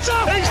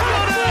 Hayter! He's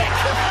got it!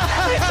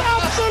 It's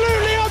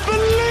absolutely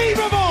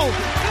unbelievable!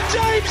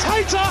 James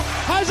Hayter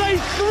has a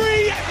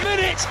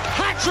 3-minute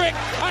hat-trick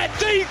at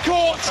Dean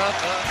Court.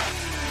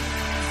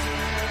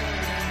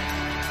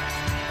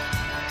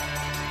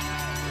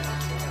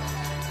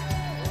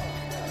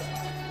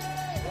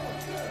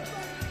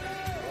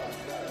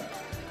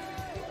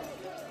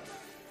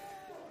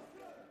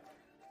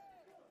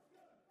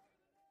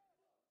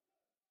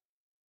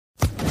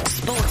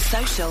 Sports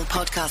Social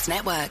Podcast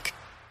Network.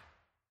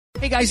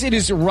 Hey guys, it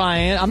is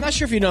Ryan. I'm not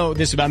sure if you know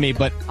this about me,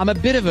 but I'm a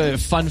bit of a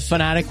fun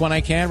fanatic when I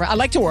can. I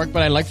like to work,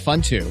 but I like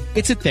fun too.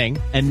 It's a thing.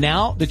 And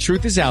now the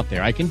truth is out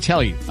there. I can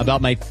tell you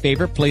about my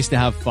favorite place to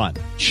have fun.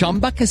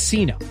 Chumba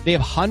Casino. They have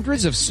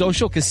hundreds of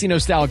social casino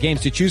style games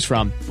to choose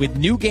from with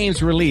new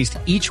games released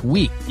each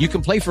week. You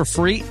can play for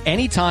free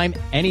anytime,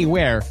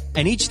 anywhere.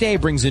 And each day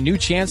brings a new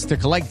chance to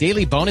collect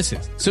daily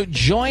bonuses. So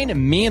join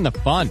me in the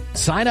fun.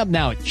 Sign up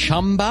now at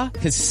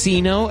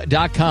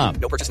ChumbaCasino.com.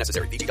 No purchase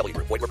necessary. VGW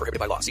Group. Void where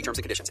prohibited by law. See terms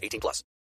and conditions. 18+.